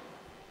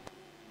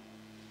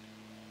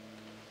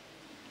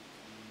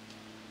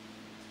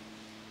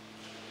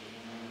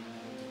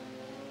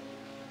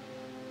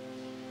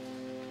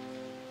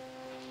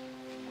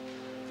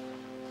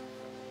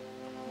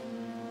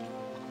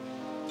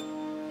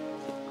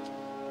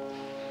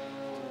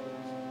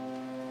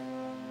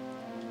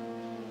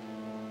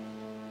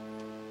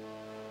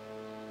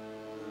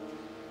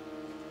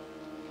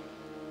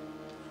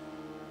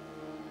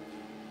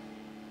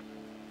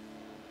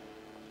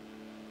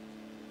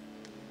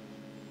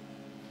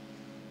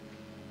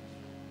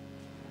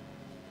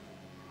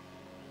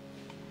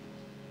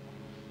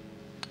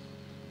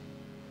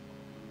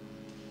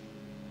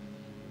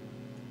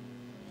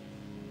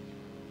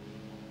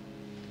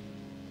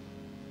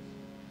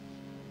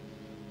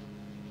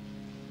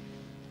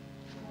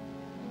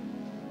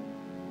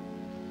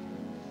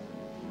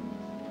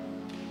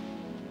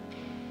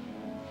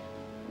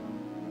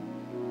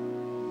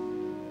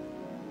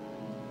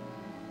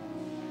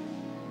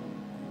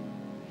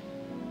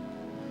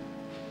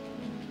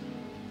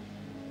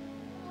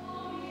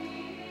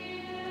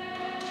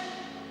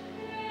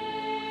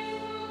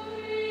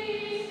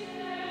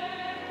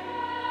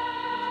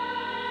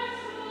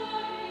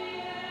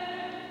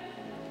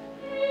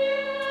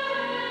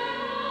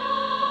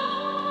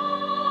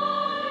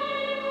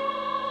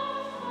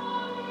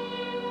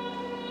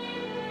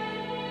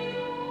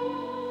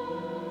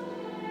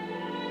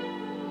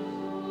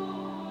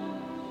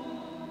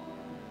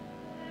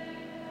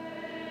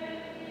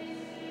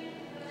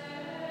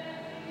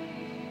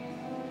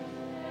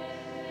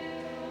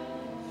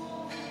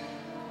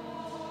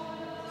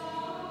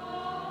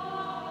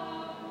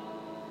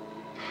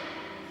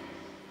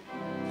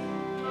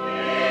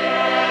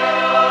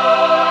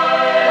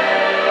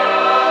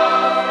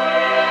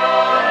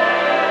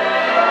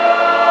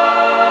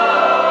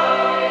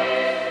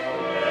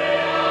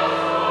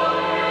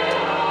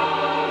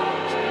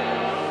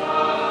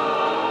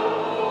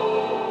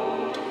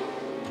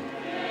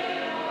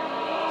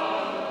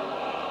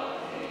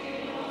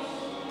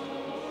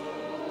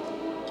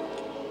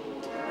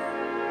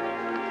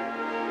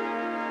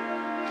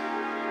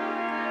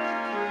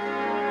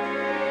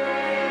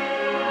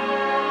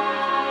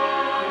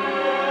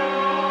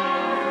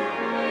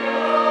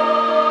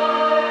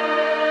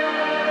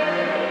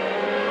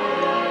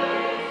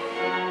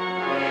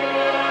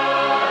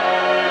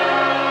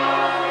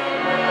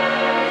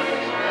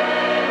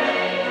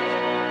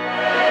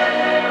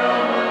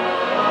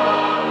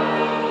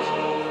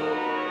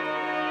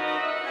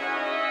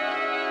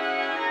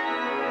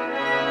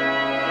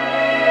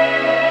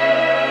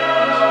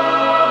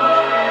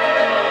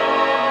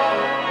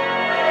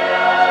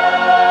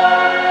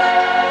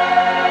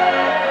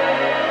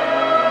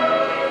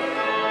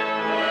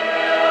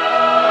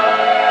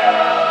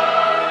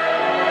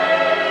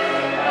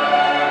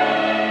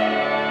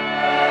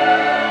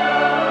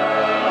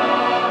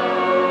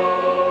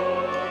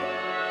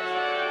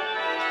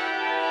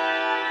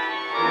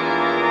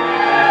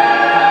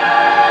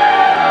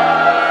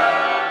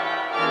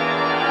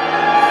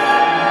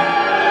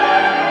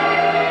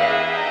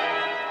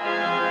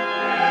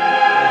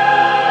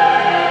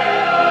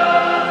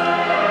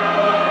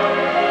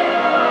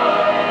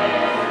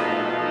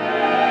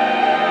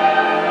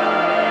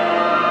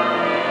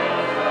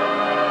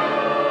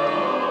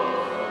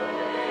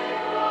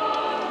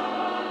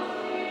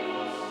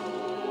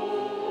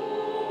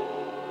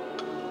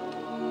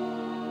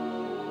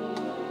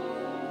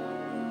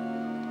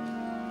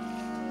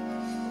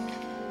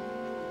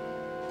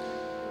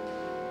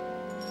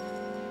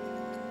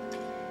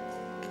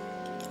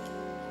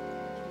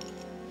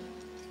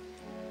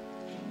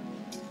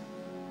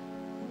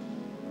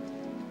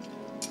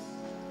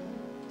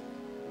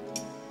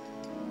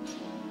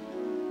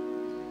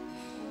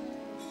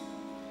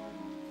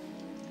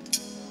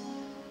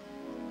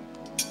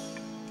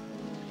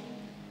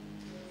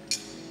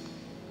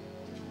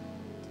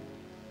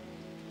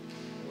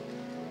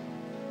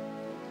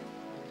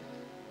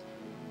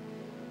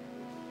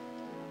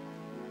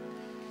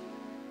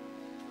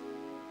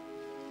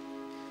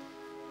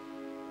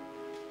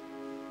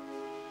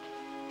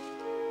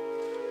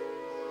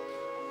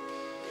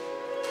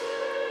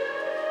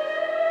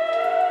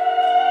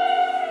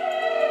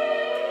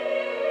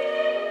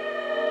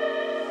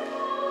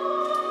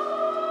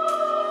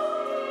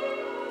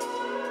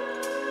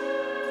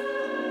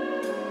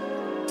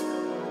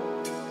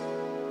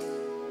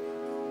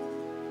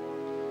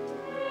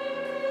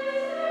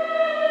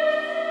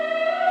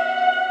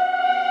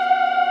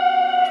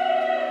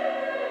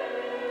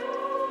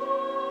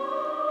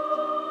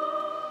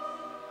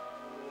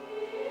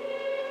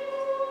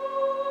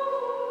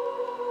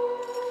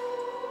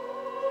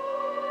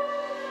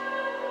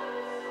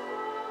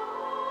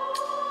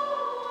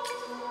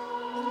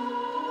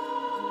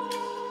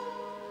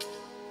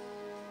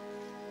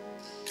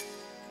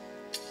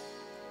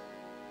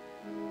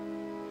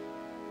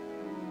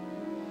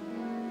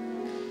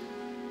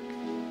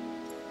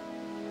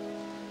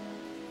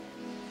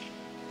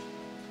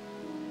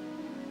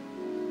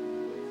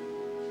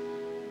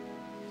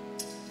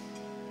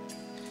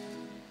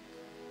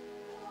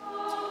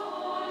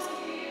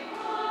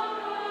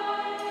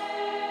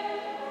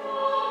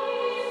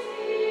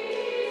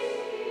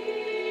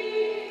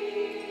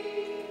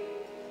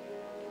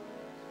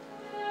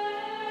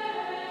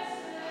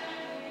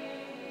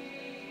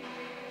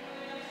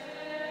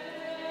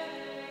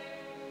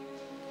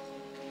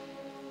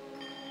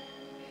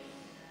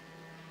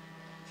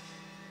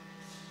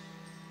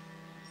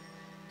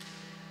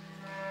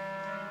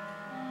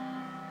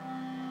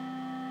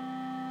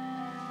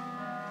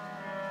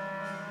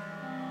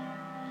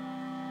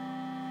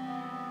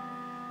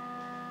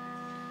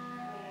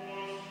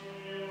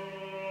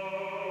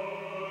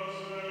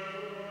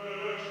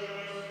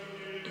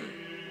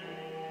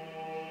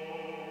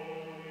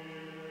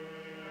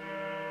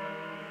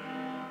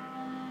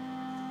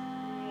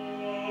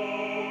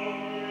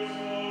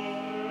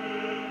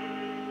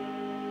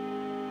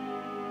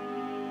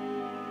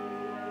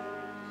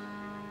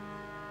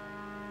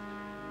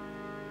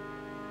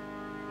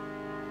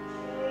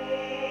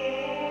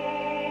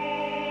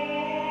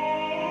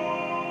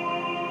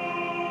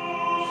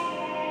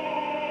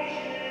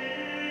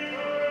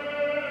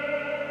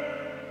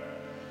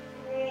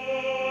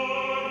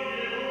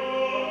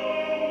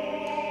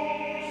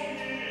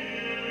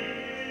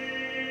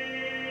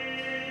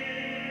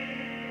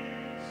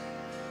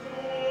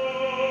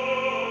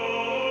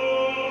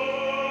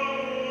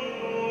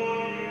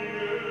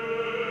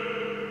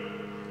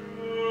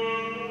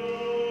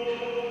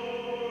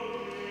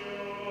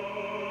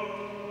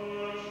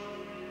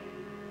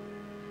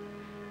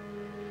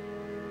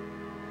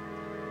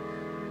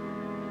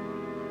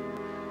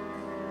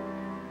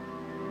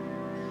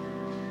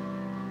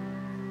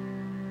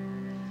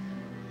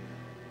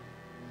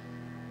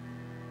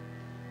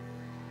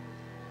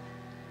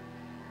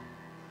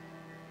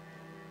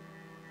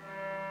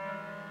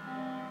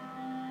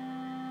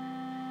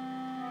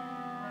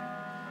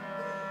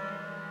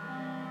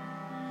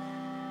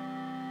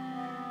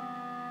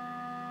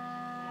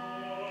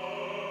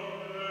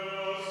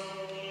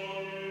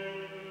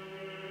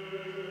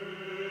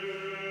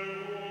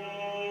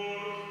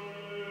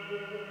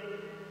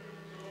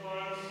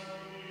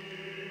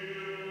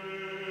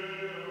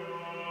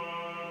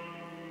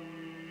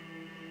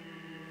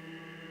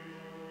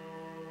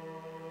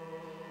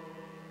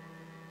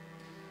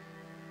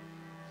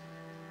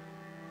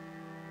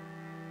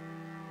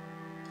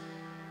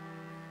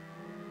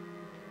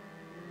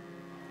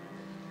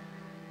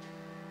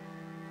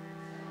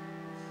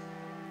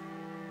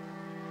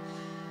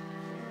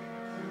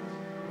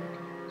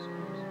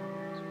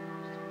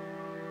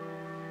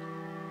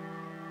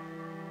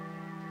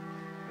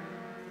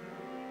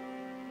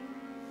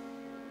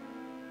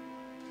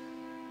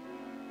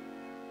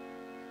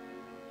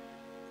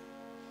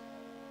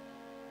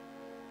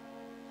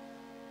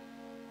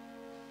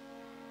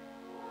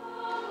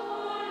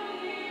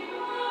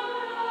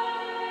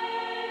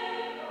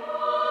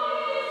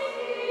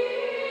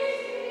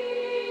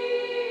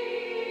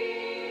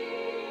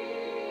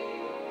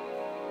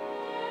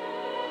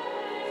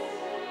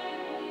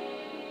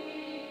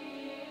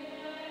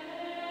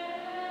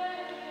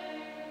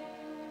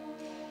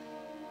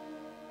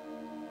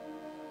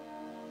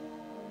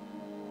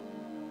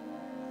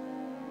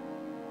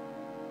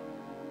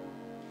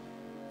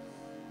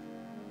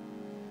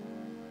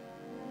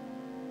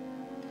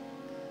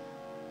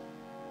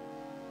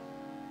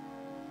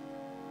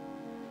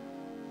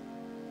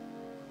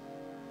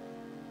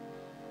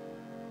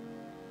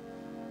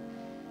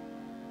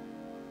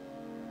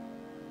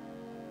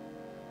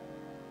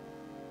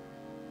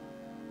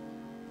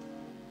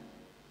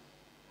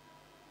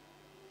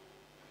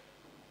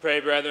 Pray,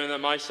 brethren,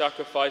 that my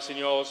sacrifice and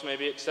yours may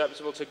be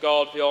acceptable to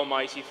God, the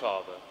Almighty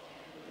Father.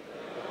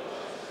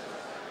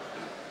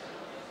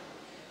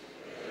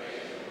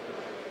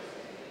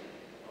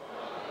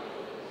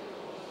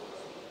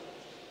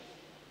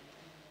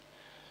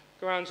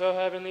 Grant, O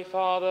Heavenly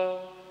Father,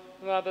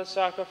 that the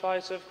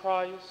sacrifice of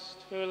Christ,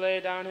 who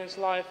laid down his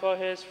life for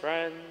his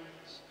friends,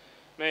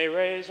 may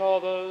raise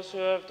all those who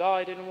have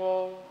died in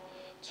war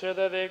to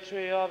the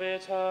victory of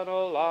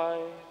eternal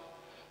life.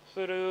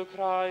 Through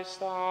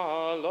Christ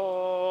our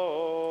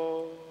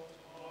Lord.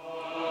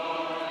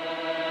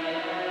 Amen.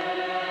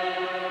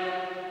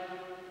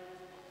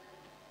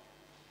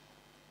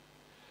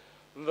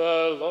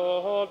 The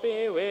Lord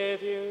be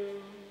with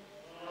you.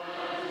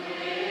 And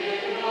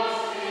with your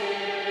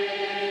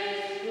spirit.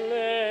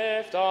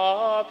 Lift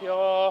up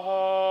your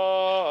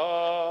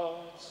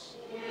hearts.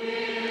 We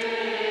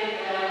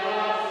lift them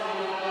up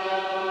to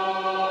the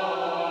Lord.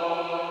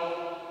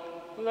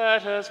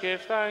 Let us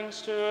give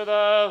thanks to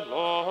the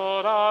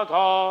Lord our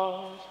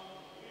God.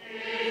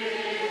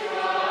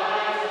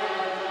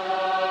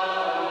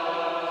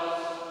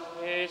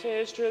 It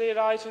is truly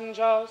right and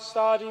just,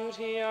 our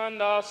duty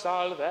and our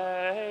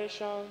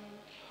salvation,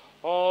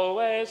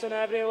 always and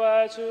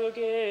everywhere to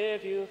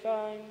give you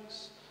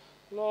thanks,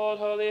 Lord,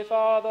 Holy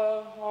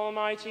Father,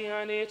 Almighty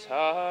and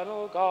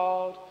eternal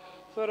God,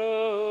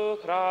 through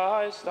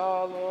Christ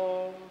our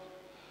Lord.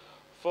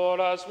 For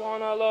as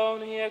one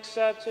alone he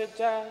accepted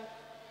death,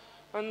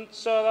 and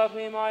so that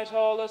we might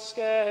all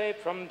escape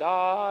from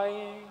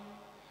dying.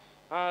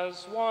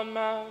 As one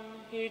man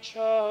he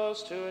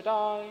chose to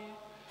die,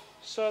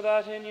 so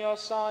that in your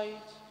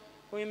sight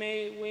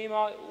we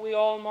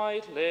all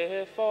might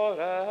live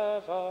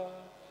forever.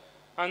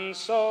 And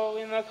so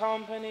in the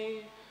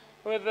company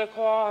with the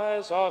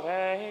choirs of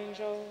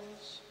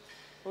angels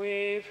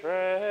we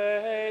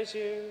praise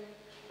you,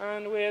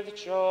 and with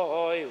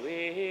joy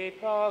we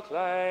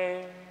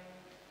proclaim.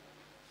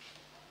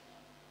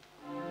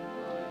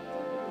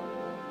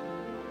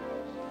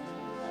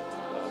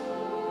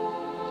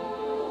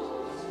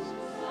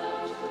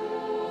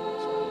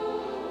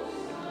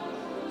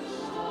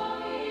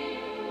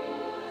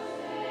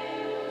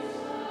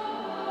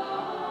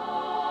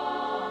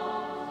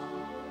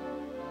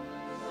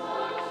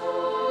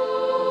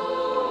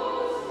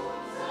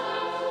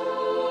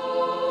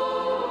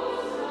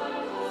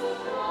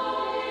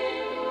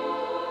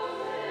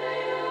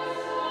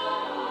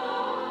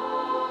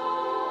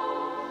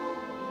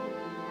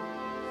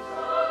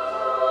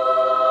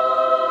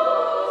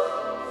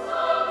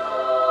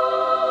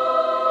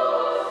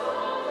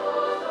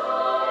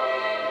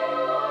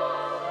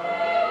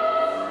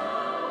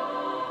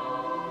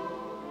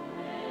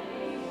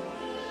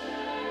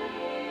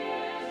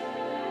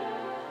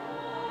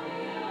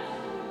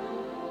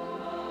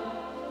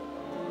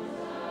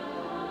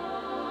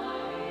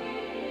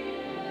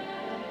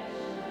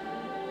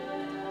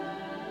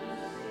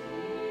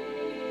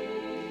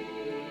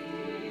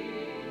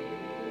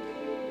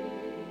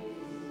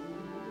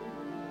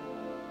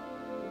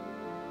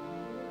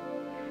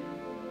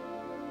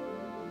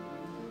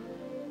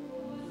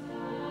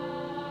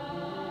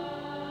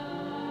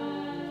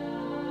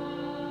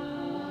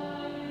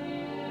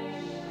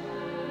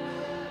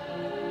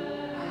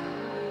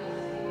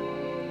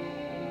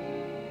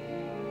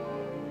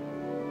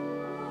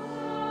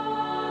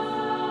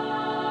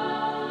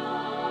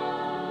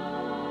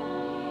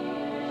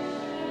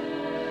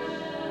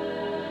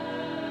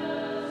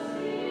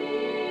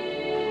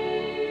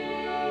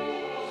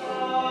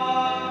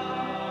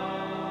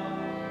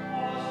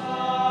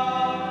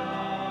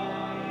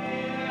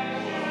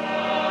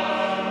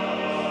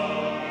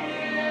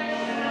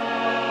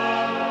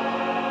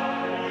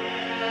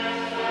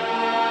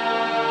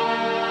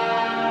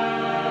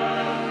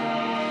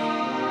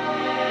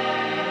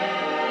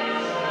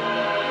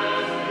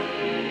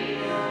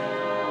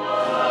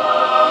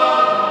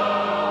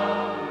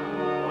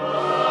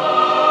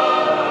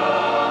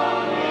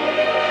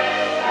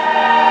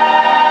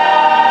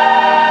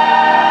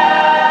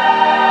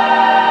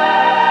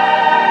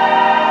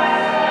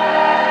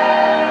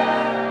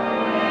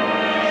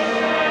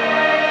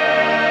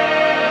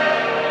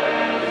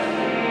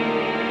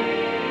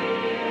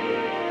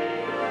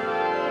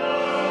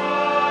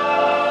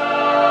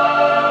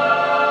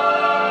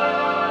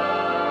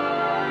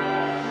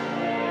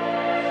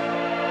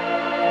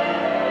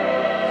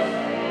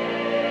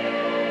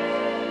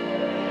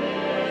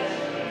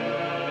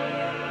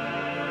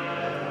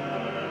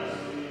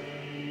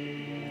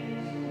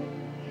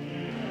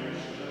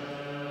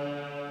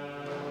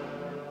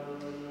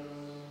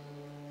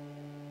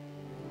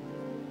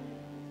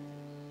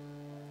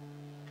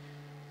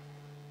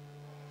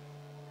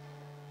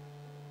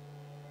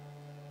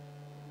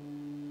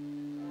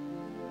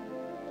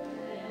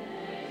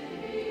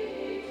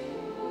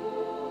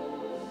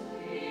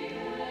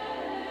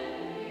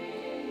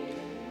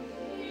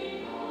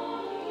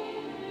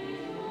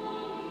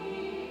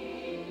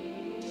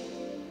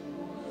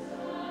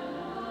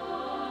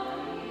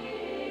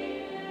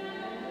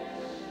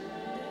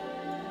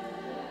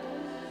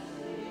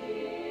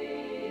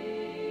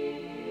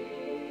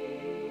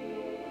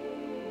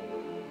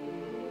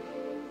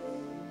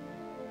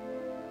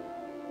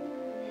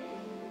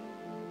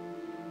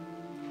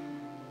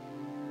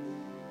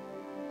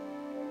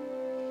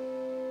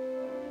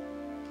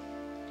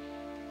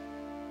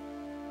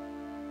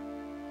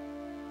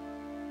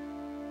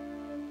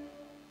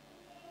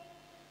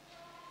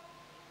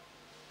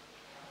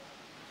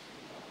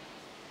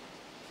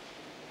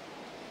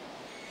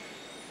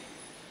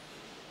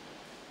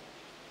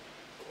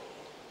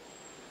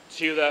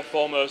 To you,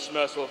 therefore, most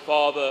merciful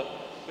Father,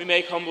 we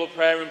make humble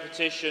prayer and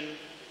petition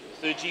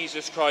through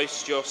Jesus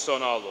Christ, your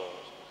Son, our Lord,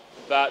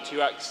 that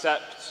you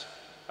accept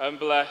and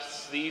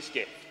bless these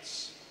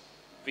gifts,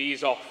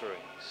 these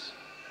offerings,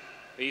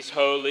 these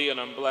holy and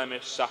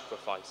unblemished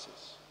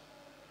sacrifices,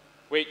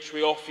 which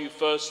we offer you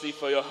firstly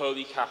for your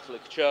holy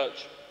Catholic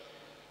Church.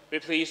 Be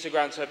pleased to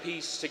grant her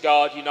peace, to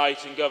guard,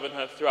 unite, and govern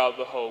her throughout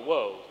the whole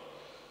world,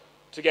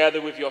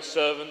 together with your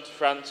servant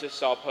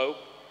Francis, our Pope,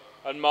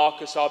 and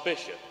Marcus, our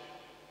Bishop,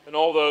 and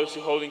all those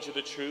who, holding to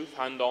the truth,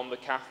 hand on the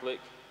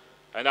Catholic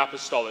and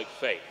Apostolic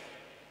faith.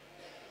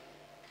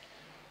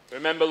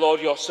 Remember,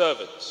 Lord, your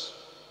servants,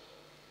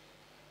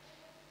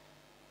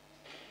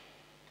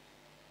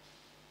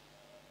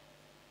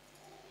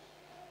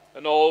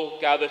 and all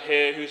gathered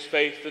here whose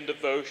faith and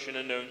devotion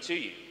are known to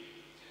you.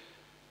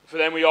 For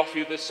them we offer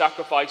you the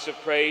sacrifice of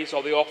praise,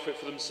 or they offer it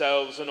for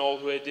themselves and all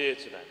who are dear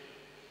to them,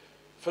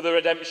 for the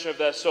redemption of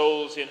their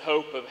souls in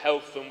hope of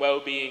health and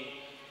well-being,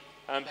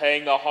 and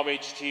paying their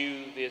homage to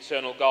you, the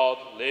eternal God,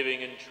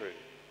 living and true.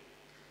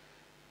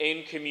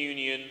 In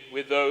communion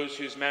with those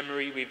whose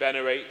memory we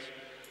venerate,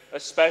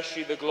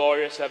 especially the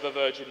glorious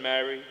ever-Virgin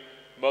Mary,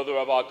 Mother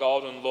of our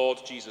God and Lord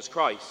Jesus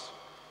Christ,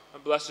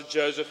 and blessed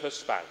Joseph, her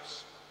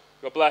spouse,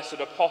 your blessed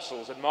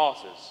apostles and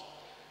martyrs,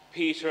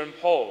 Peter and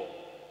Paul,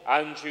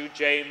 Andrew,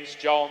 James,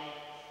 John,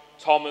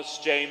 Thomas,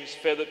 James,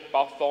 Philip,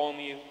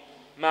 Bartholomew,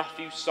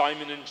 Matthew,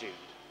 Simon, and Jude,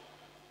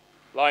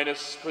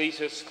 Linus,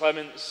 Cletus,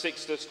 Clement,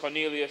 Sixtus,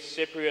 Cornelius,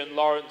 Cyprian,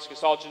 Lawrence,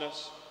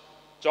 Chrysogonus,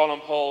 John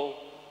and Paul,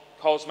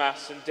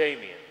 Cosmas, and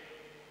Damien,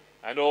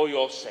 and all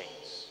your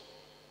saints.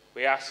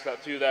 We ask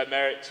that through their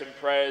merits and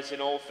prayers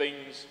in all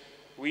things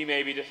we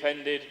may be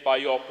defended by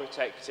your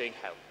protecting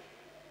help.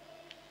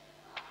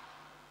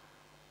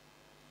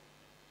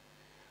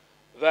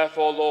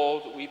 Therefore,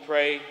 Lord, we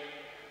pray,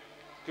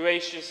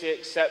 graciously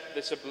accept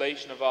this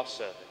oblation of our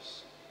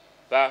service,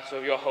 that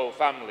of your whole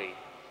family.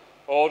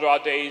 Order our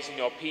days in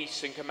your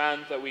peace, and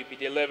command that we be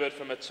delivered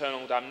from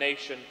eternal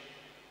damnation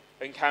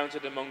and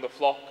counted among the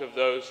flock of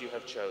those you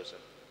have chosen.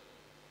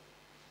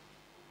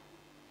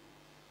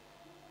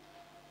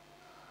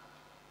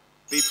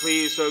 Be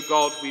pleased, O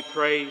God, we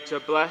pray, to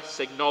bless,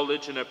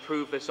 acknowledge, and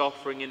approve this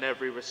offering in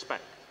every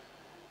respect.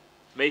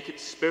 Make it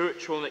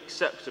spiritual and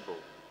acceptable,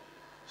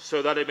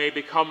 so that it may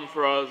become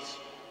for us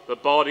the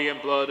body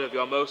and blood of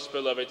your most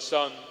beloved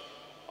Son,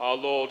 our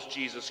Lord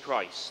Jesus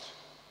Christ.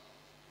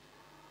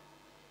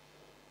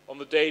 On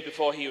the day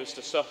before he was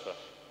to suffer,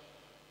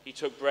 he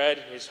took bread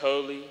in his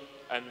holy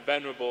and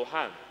venerable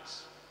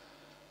hands,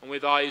 and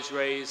with eyes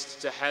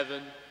raised to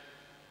heaven,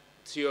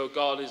 to your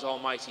God, his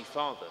almighty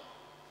Father,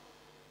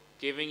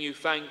 giving you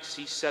thanks,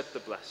 he said the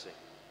blessing,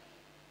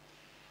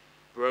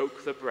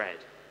 broke the bread,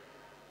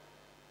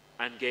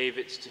 and gave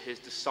it to his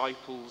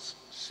disciples,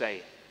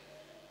 saying,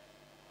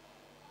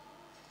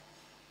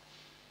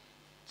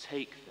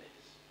 "Take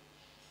this,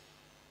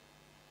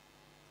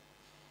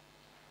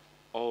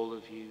 all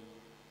of you,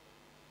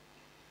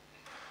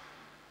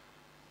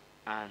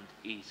 and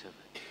eat of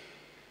it.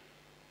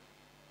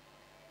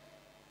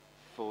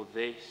 For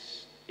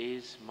this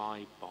is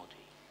my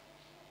body,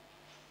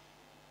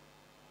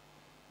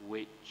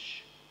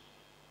 which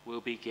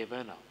will be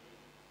given up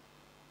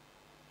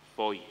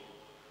for you."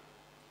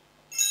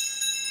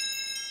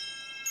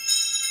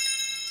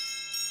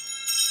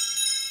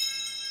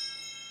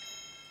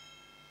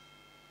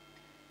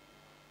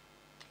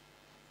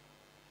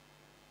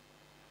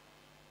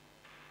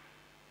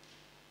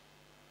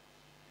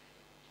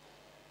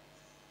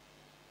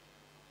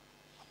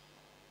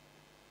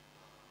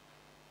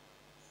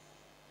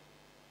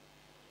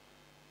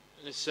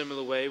 In a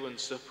similar way, when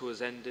supper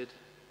was ended,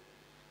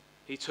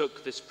 he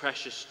took this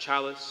precious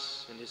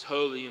chalice in his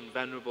holy and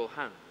venerable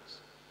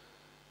hands,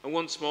 and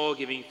once more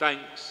giving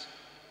thanks,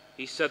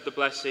 he said the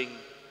blessing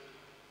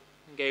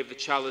and gave the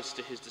chalice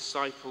to his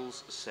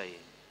disciples, saying,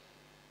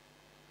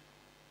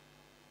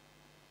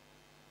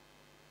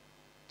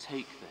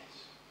 "Take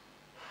this,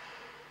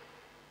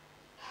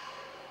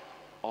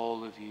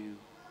 all of you,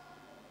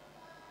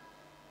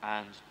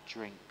 and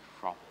drink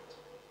from it.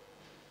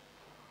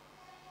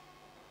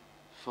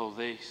 For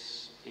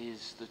this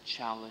is the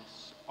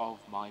chalice of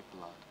my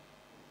blood,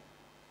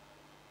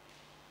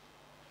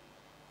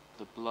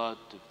 the blood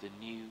of the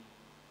new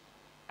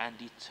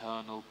and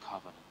eternal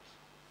covenant,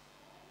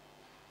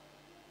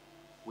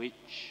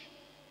 which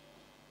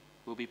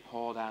will be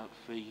poured out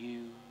for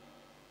you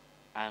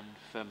and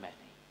for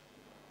many,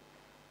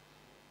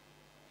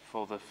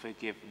 for the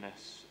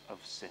forgiveness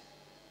of sin.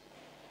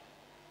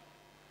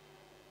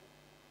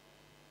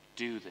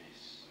 Do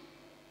this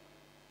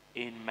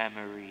in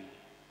memory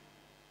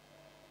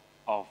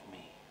of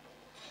me."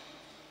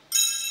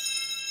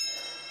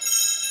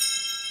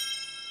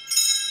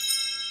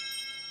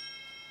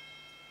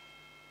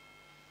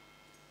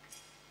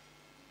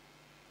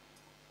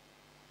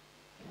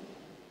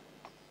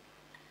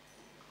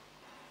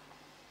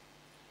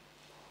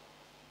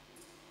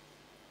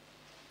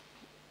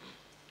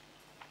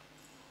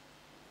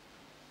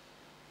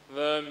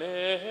 The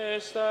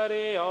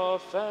mystery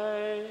of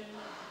faith.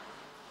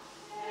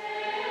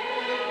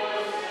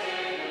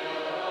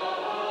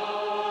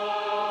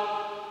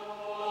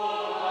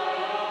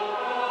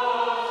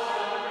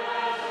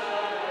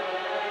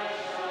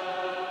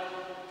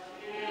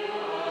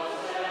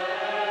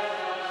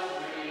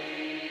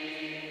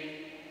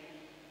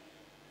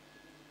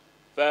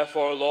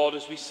 Therefore, O Lord,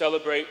 as we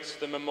celebrate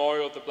the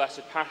memorial of the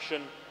Blessed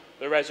Passion,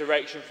 the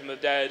resurrection from the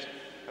dead,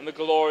 and the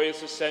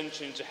glorious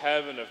ascension into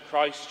heaven of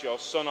Christ, your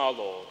Son, our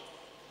Lord,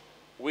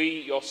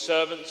 we, your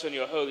servants and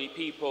your holy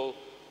people,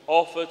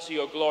 offer to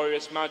your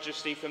glorious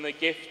majesty from the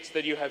gifts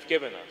that you have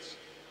given us,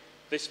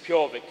 this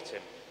pure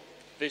victim,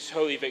 this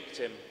holy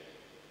victim,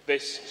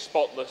 this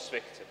spotless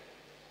victim,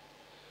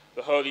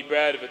 the holy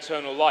bread of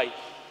eternal life,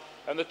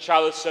 and the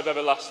chalice of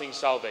everlasting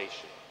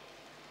salvation.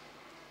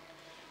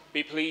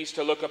 Be pleased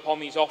to look upon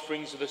these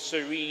offerings with a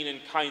serene and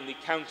kindly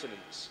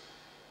countenance,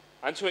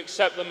 and to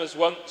accept them as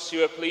once you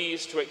were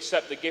pleased to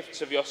accept the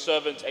gifts of your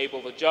servant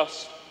Abel the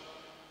just,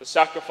 the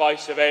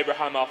sacrifice of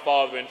Abraham our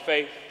father in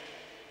faith,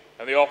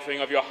 and the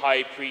offering of your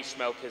high priest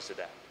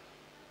Melchizedek,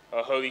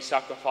 a holy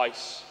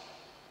sacrifice,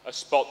 a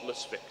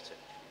spotless victim.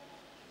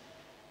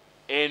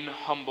 In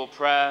humble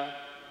prayer,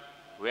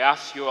 we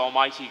ask you,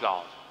 Almighty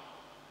God,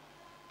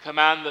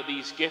 command that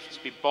these gifts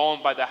be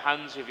borne by the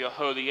hands of your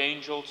holy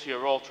angel to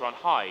your altar on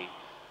high,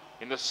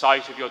 in the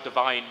sight of your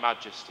divine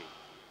majesty,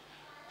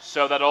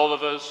 so that all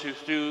of us who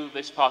through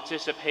this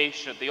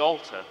participation at the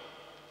altar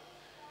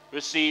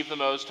receive the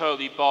most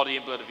holy body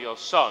and blood of your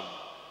Son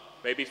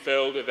may be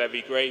filled with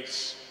every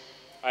grace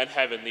and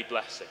heavenly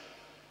blessing.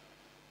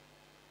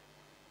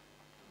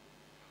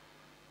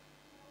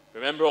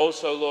 Remember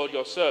also, Lord,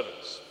 your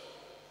servants,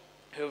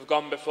 who have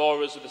gone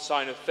before us with the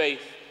sign of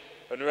faith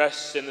and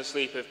rest in the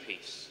sleep of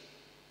peace.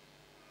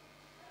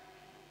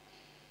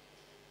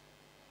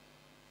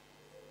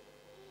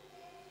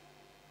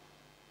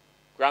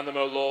 Grant them,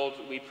 O Lord,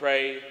 we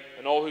pray,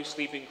 and all who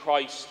sleep in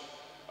Christ,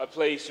 a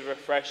place of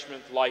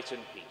refreshment, light,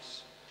 and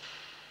peace.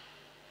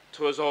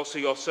 To us also,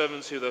 your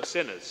servants who, though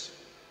sinners,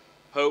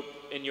 hope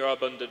in your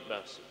abundant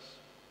mercies.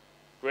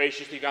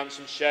 Graciously grant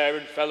some share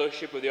and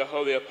fellowship with your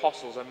holy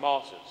apostles and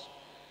martyrs,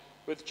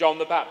 with John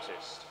the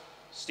Baptist,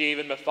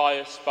 Stephen,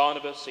 Matthias,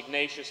 Barnabas,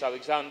 Ignatius,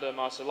 Alexander,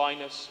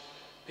 Marcellinus,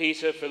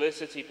 Peter,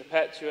 Felicity,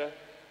 Perpetua,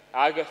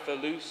 Agatha,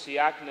 Lucy,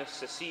 Agnes,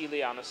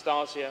 Cecilia,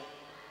 Anastasia,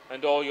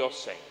 and all your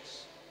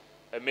saints.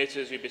 Admit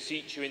us, we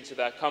beseech you, into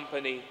their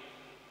company,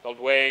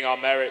 not weighing our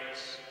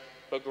merits,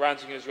 but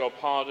granting us your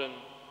pardon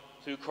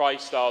through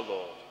Christ our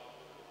Lord,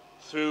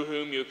 through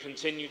whom you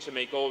continue to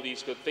make all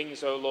these good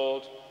things, O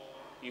Lord.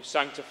 You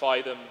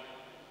sanctify them,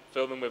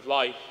 fill them with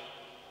life,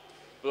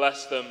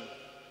 bless them,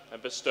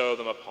 and bestow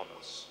them upon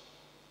us.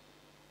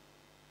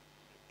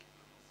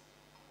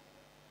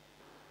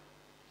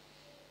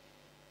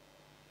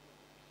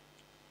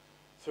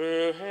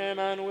 Through him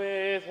and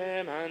with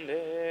him and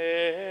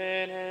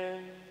in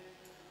him,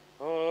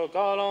 O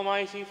God,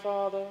 Almighty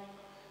Father,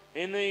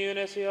 in the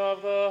unity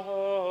of the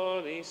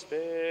Holy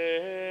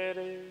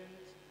Spirit,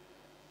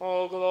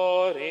 all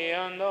glory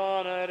and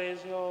honor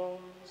is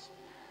yours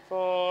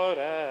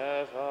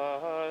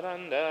forever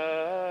and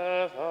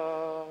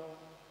ever.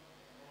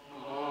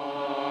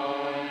 Amen.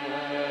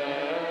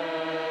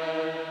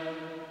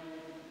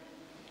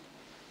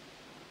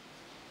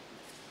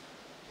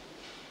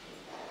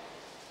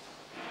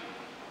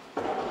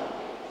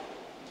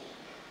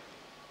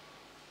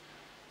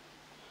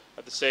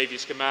 At the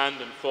Saviour's command,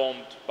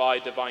 informed by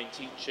divine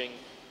teaching,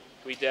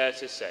 we dare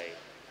to say,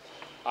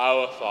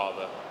 Our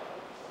Father,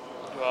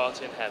 who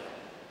art in heaven,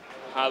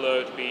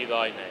 hallowed be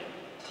thy name.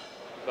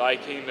 Thy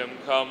kingdom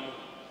come,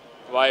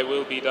 thy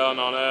will be done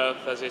on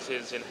earth as it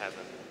is in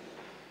heaven.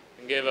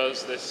 And give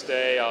us this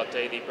day our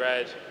daily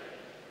bread,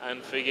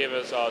 and forgive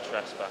us our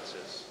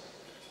trespasses,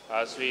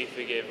 as we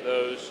forgive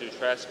those who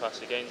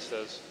trespass against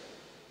us.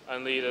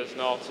 And lead us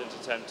not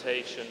into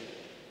temptation,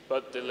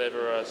 but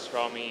deliver us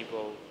from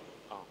evil.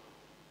 Amen.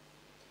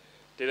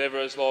 Deliver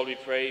us, Lord, we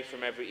pray,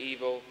 from every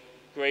evil.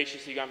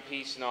 Graciously grant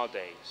peace in our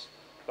days,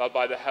 that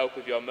by the help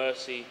of your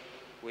mercy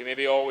we may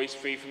be always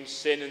free from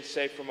sin and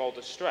safe from all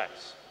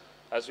distress,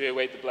 as we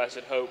await the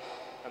blessed hope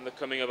and the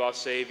coming of our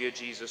Saviour,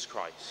 Jesus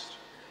Christ.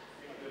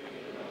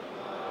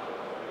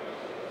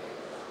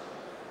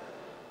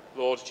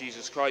 Lord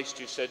Jesus Christ,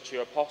 you said to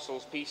your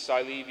apostles, Peace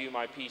I leave you,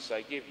 my peace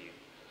I give you.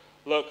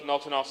 Look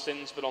not on our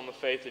sins, but on the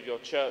faith of your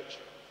church,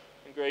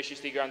 and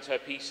graciously grant her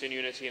peace and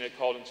unity in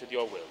accordance with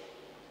your will,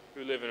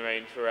 who live and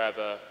reign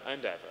forever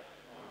and ever.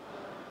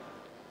 Amen.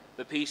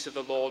 The peace of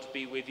the Lord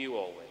be with you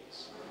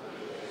always.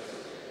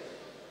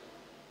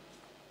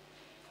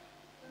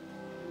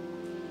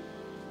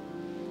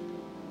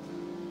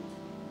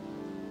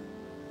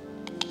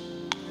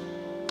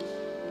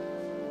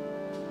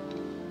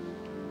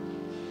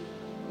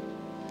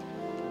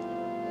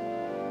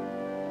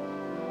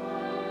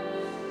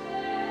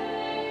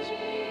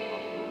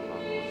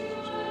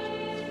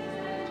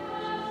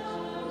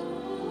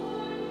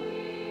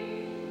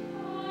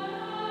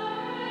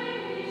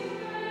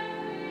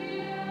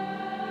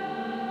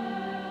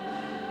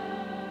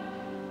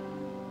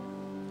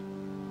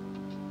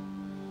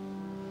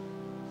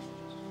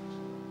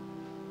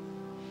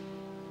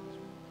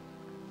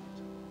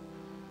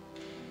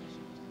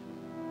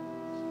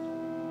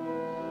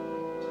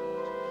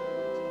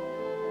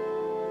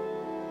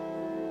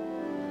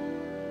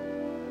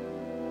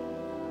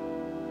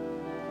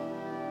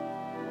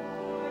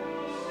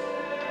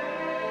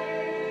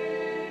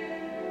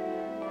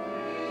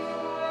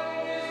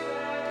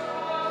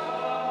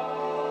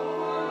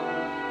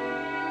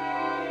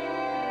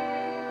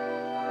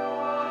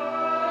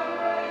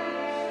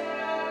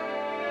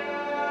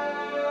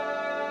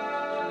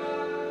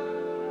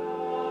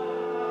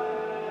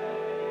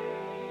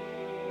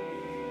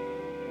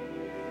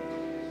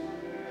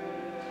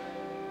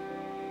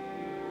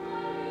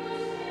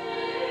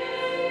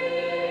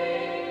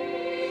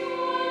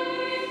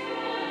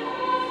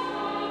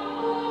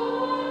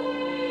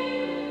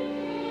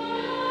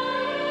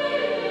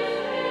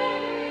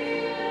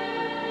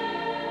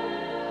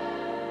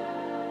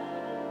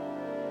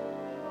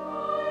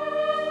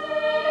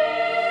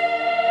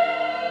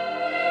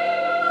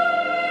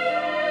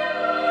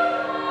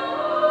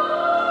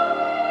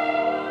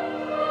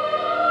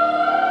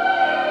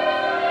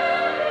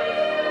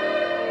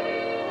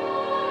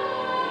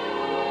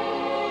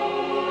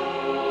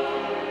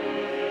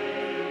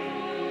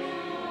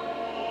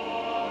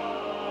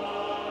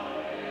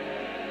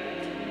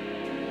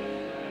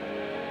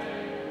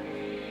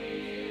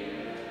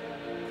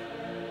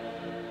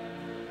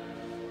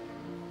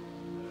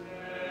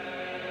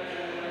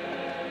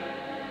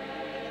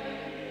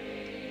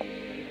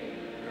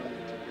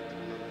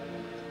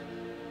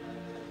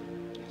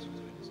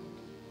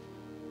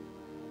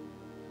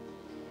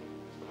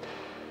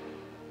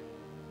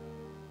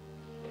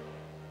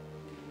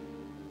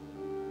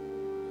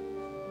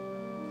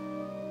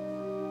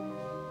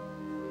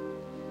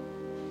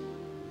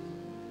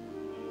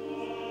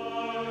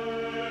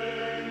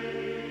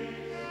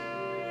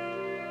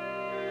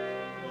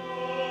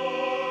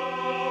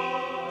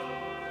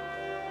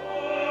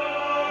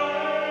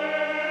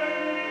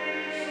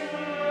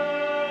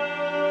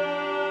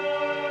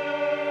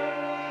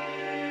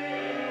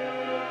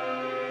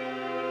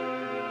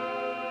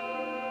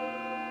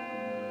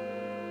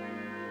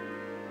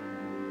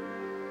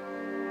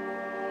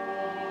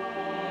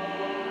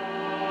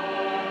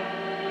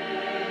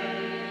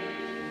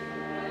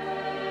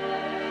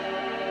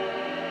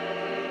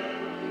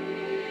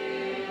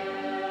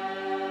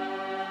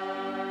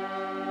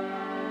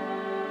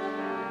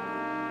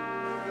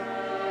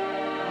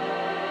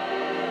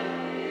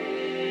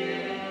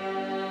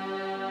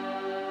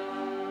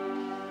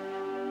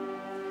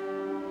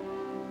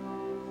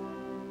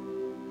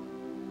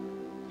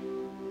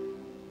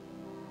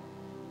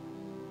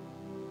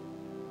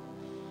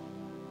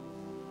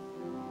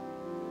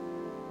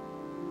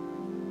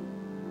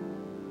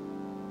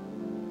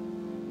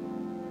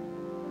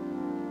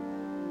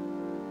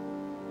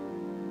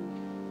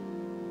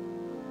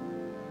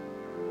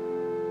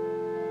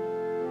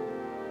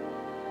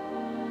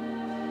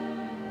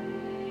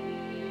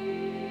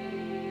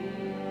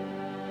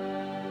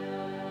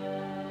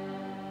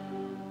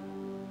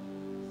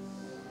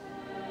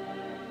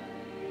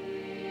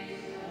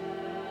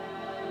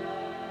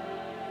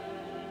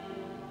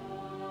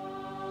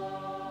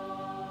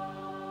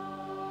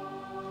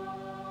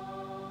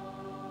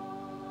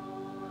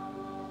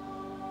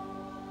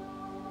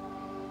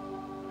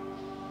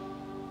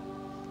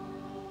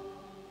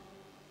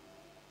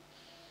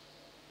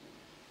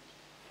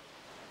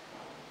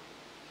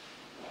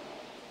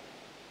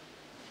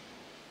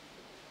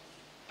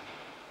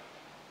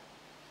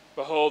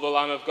 Behold the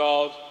Lamb of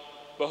God,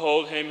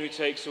 behold him who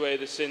takes away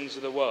the sins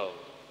of the world.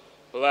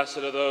 Blessed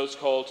are those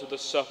called to the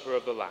supper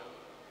of the Lamb.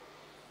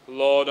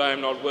 Lord, I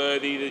am not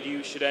worthy that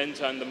you should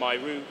enter under my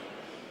roof,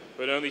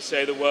 but only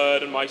say the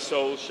word and my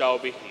soul shall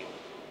be healed.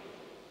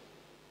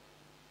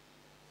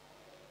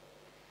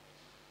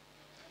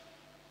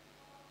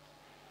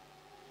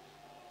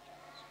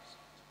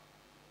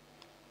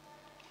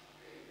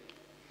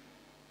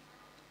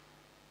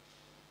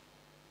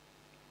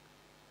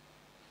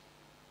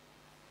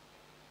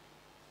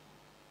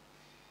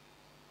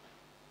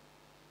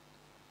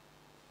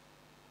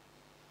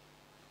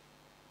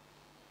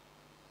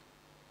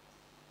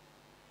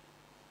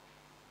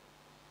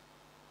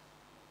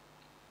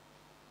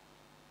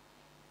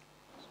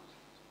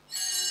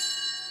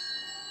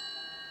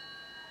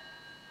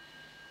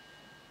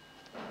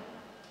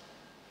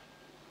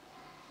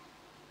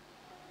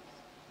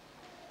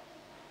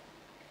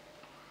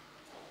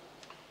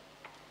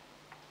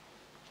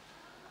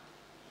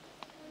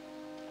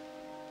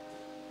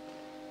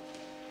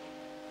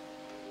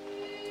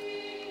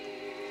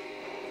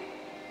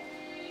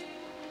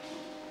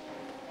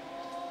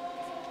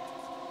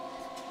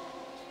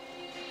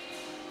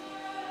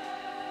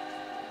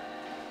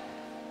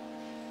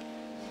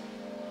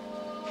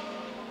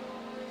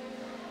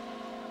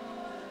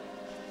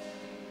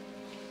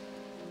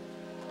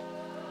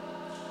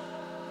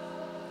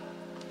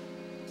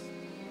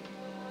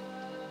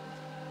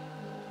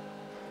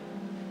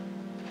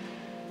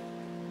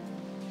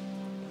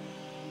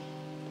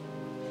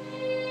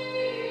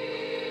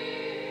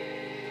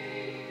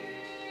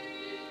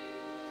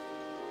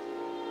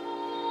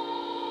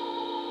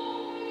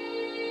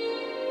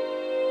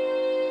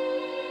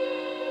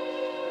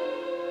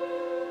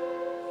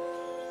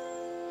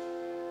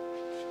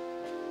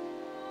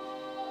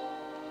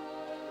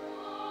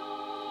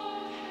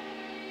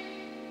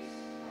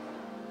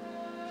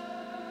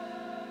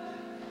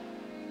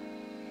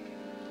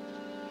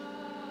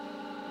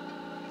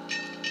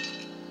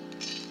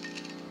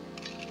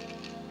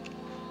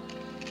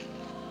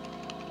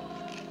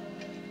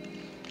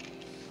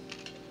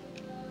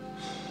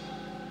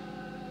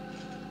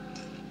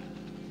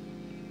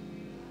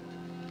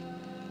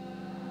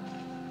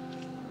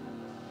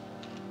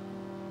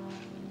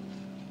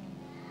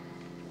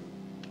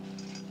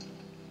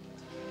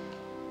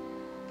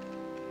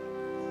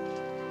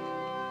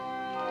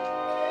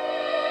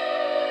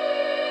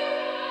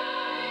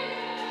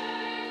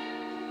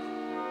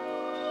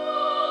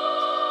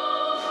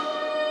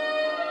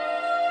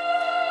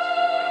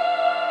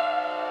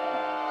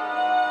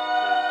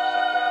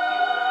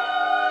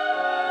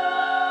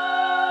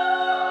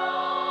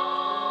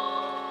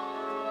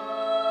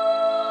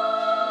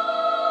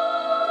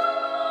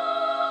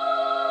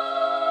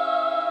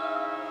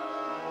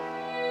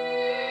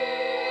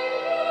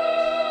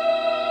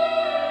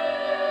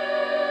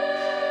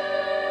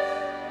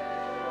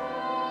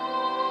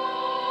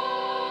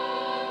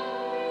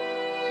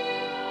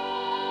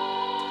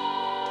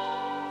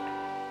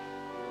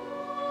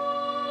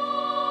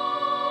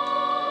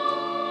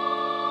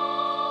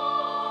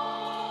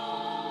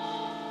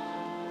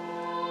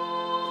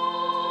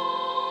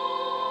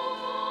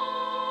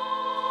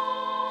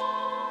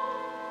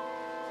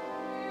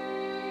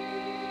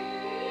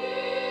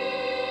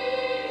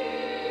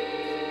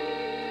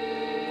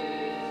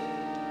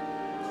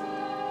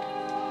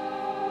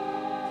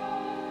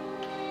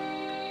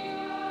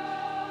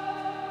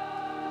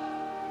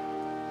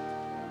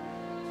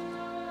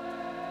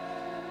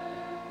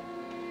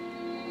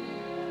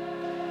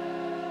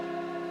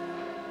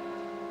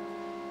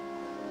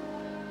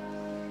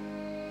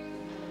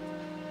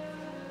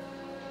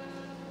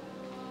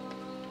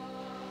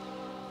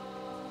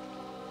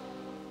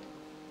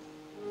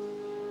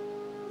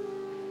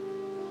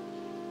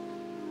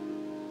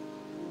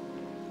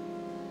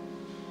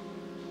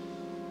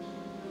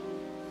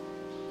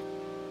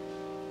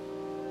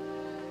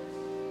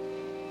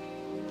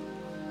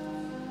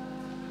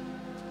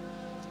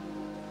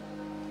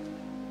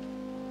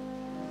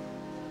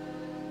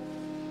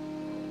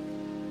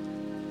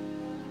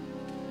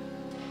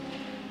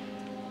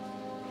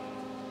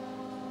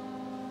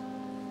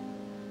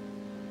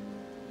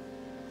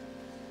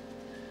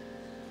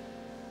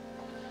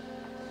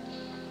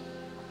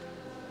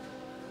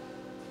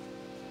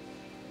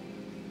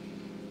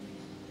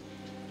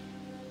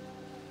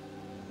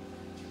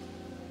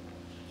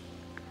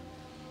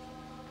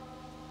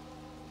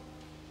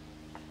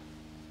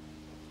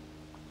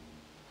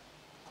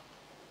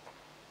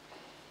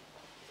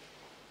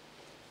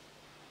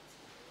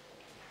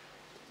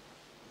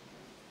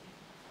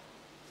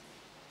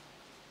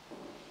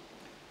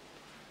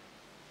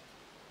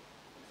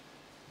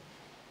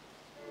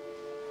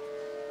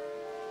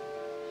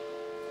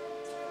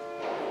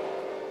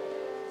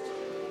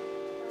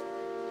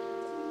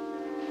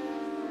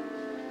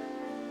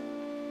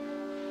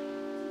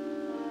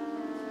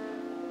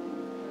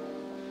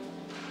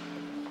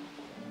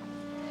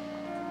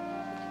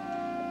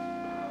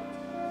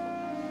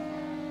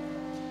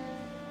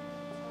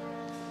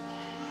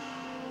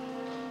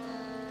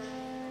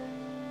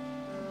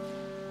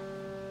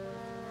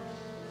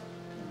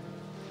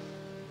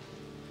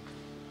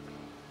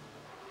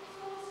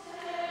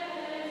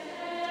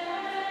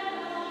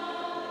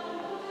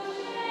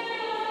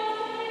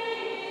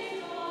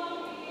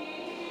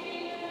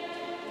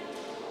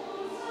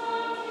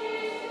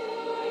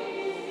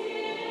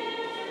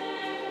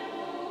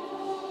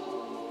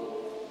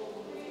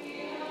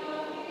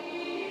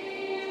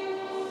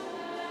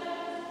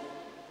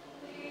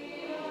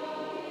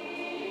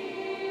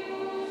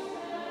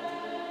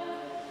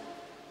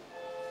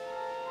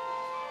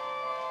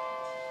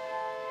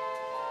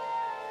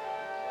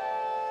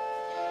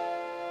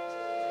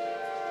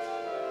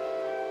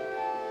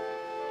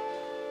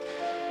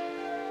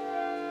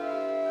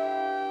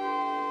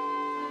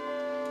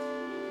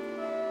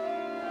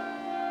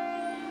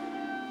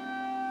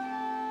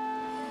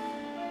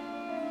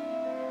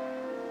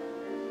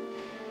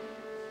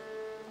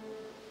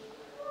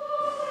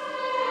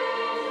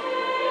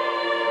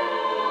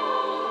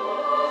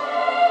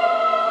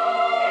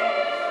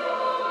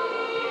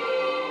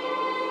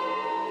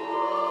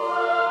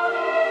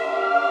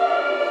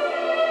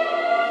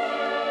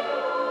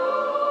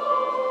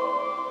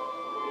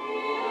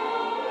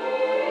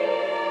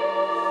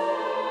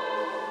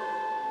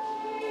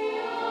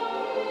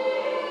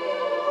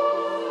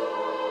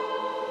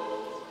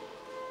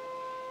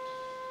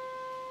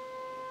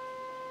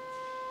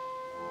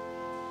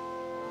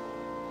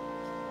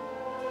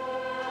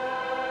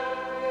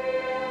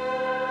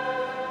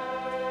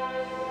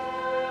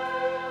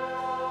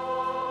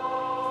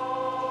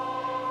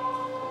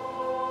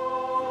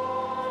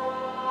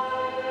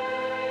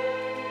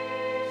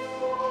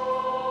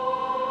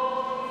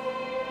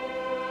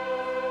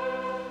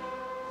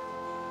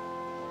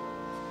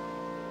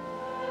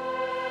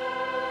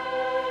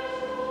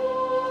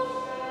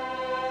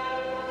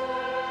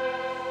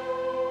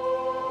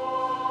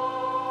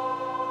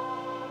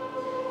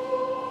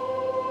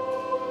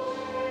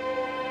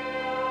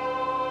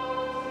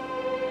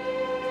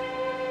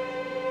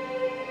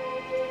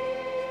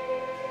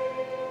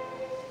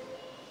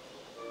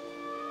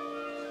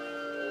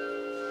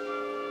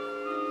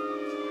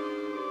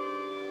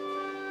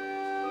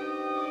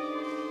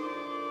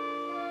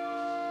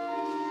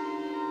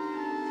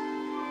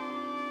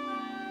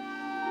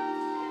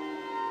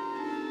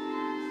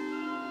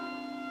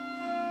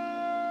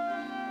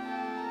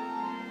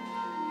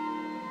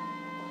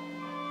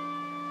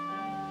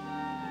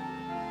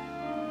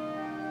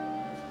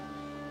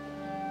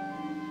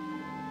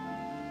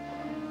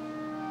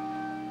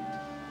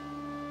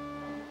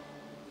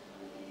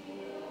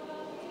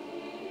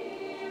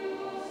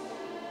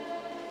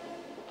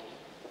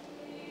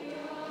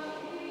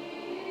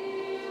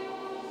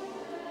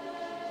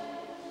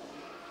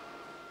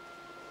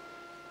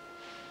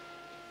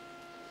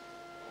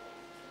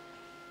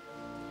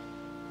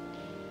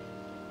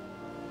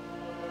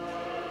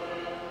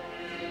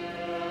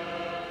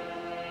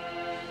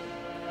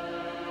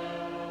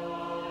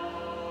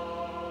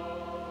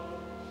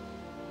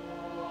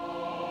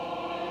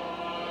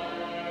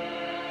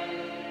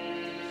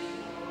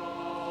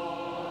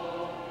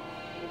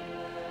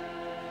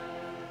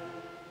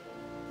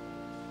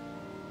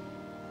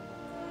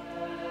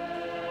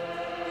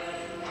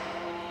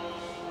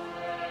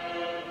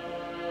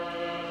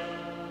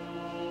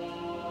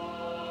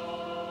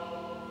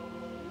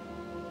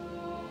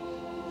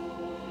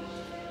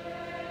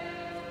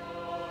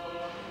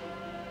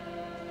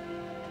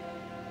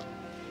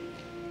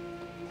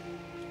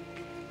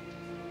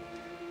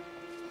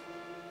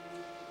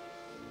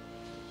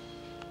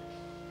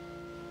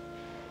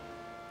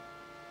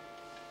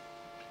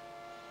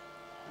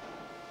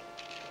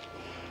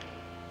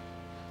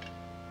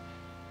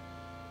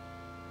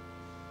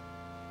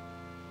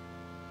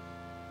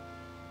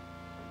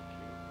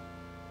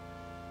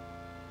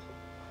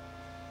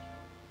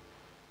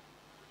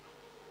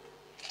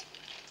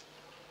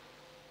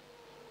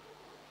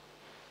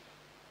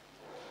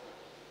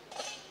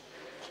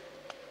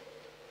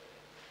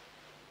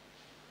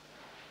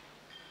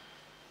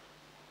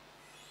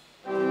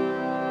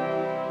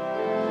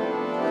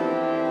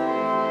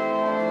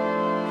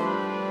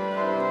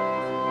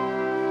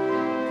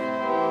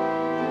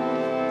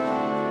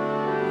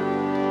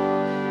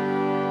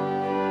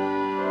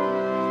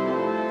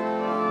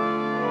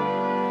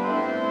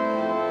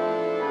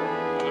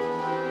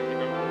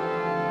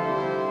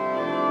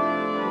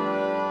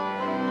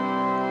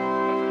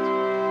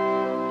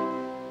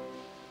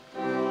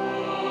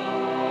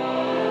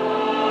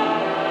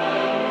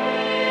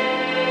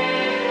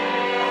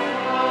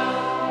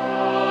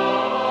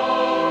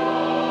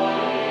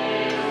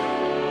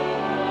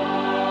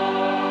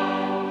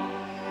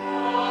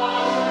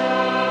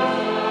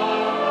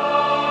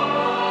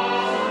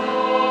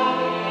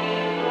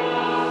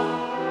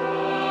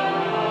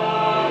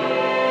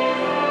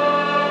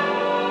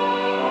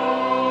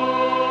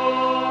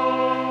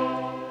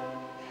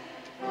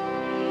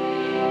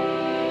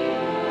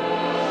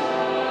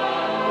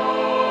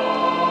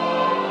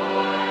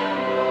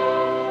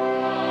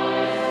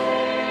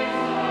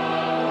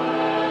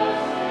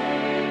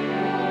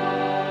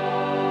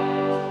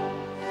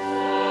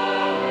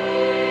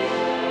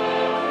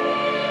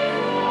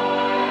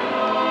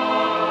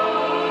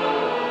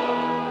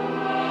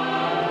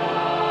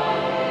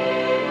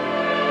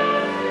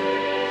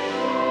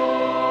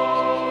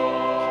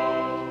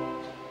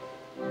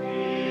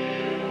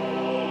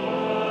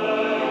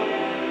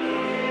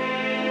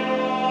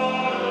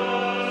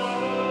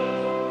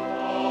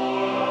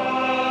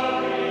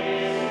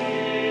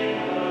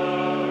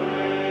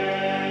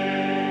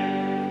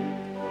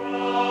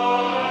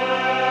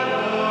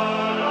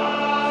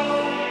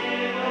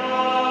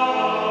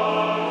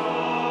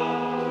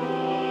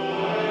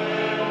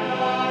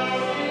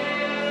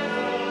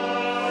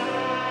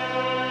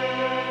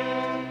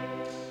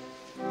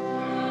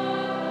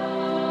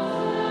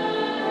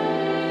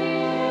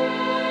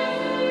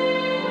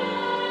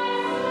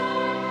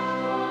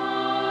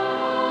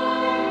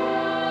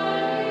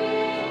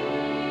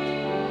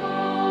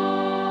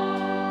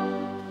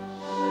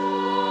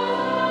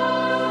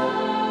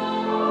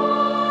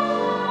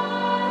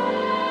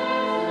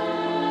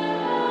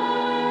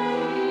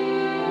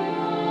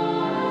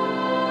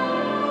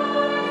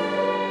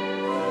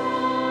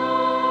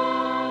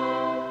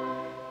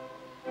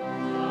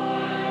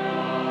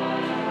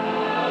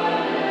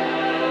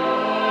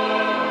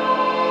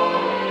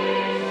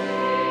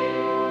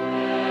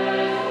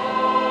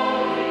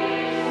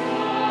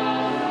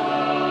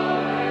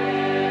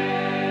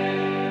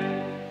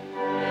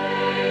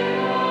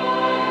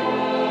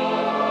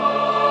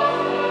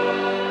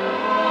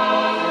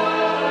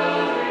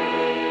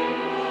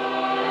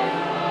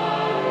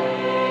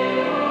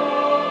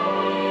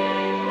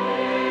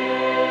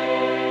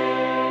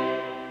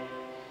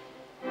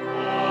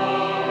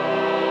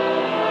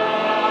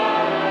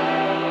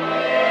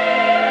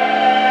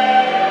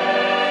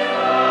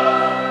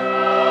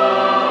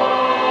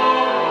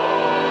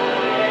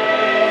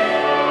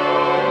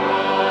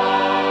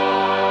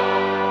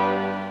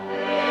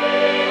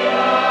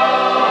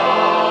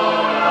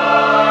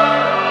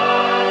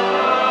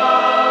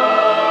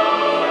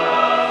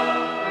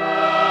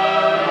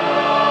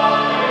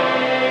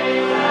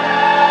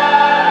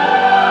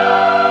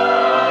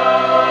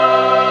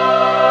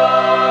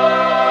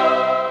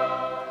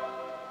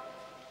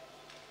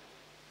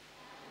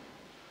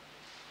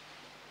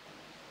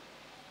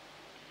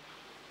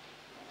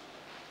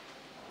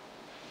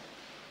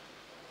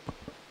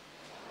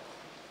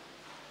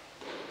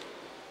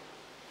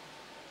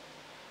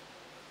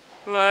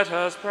 Let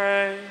us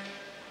pray.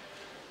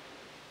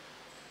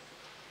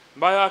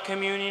 By our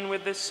communion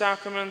with this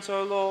sacrament,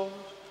 O Lord,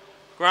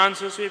 grant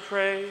us, we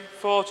pray,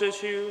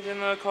 fortitude in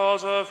the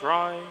cause of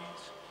right,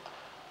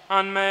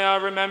 and may our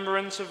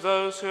remembrance of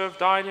those who have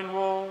died in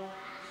war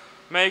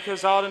make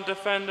us ardent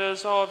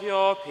defenders of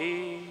your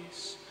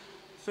peace.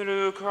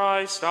 Through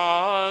Christ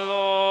our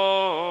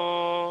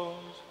Lord.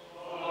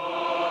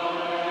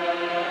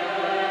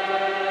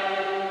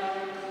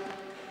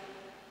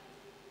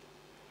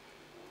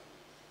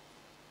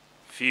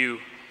 Few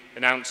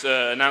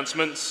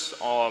announcements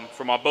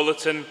from our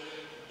bulletin.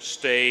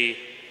 Just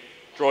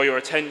draw your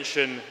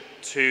attention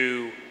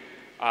to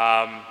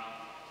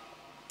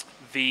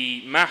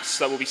the Mass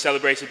that will be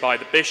celebrated by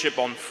the Bishop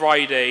on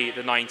Friday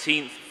the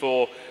 19th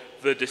for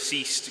the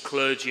deceased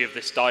clergy of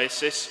this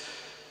diocese.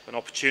 An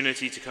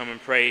opportunity to come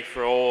and pray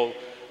for all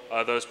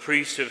those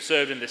priests who have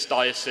served in this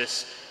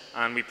diocese,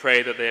 and we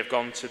pray that they have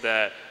gone to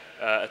their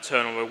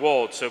eternal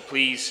reward. So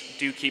please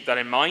do keep that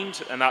in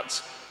mind, and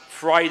that's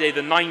Friday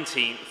the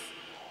 19th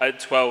at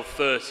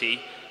 12:30.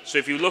 So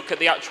if you look at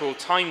the actual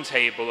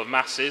timetable of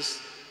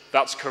Masses,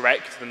 that's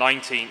correct, the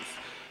 19th,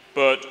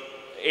 but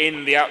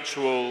in the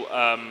actual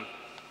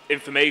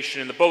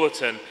information in the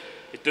bulletin,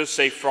 it does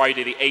say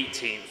Friday the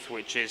 18th,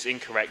 which is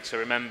incorrect. So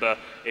remember,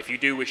 if you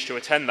do wish to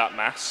attend that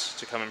Mass,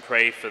 to come and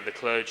pray for the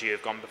clergy who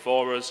have gone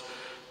before us,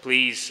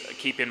 please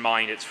keep in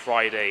mind it's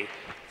Friday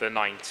the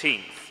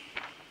 19th.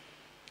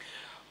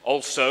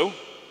 Also,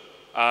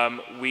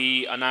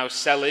 we are now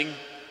selling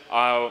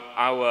our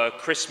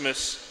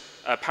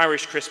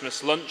parish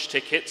Christmas lunch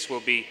tickets. We'll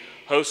be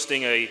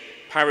hosting a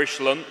parish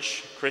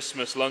lunch,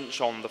 Christmas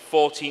lunch, on the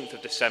 14th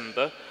of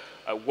December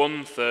at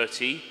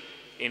 1:30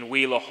 in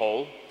Wheeler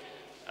Hall.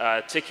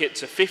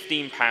 Tickets are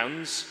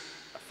 £15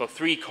 for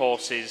 3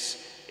 courses,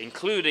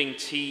 including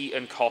tea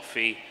and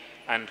coffee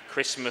and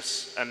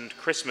Christmas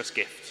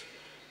gift.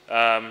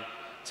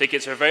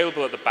 Tickets are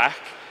available at the back.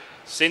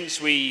 Since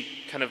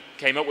we kind of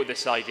came up with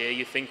this idea,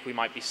 you think we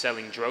might be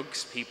selling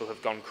drugs. People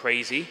have gone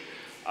crazy.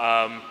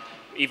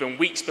 Even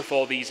weeks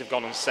before these have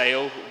gone on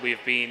sale,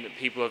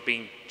 people have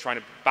been trying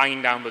to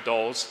bang down the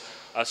doors.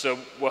 So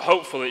we're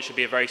hopeful it should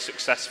be a very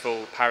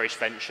successful parish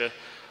venture.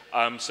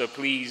 So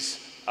please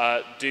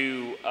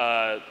do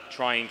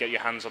try and get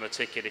your hands on a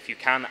ticket if you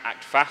can.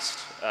 Act fast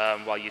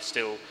while you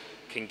still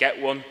can get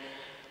one.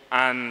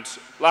 And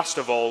last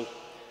of all,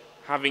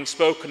 having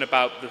spoken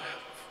about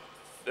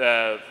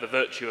the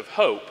virtue of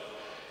hope,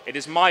 it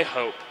is my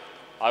hope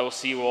I will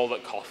see you all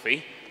at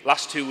coffee.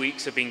 Last 2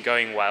 weeks have been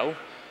going well,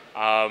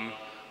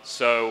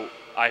 so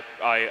I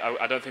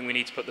don't think we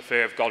need to put the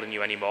fear of God in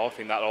you anymore. I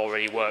think that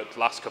already worked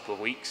last couple of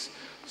weeks.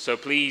 So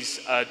please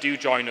do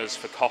join us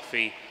for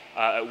coffee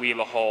at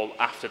Wheeler Hall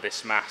after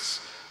this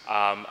Mass,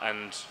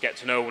 and get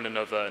to know one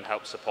another and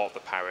help support the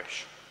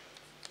parish.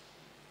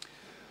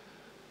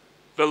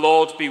 The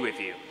Lord be with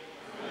you.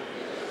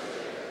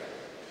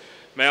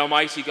 May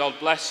Almighty God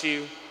bless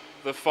you,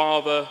 the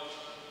Father,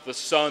 the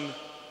Son,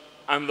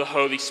 and the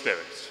Holy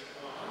Spirit.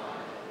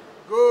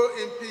 Go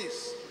in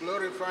peace,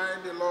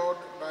 glorifying the Lord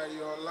by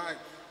your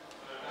life.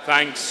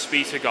 Thanks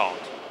be to God.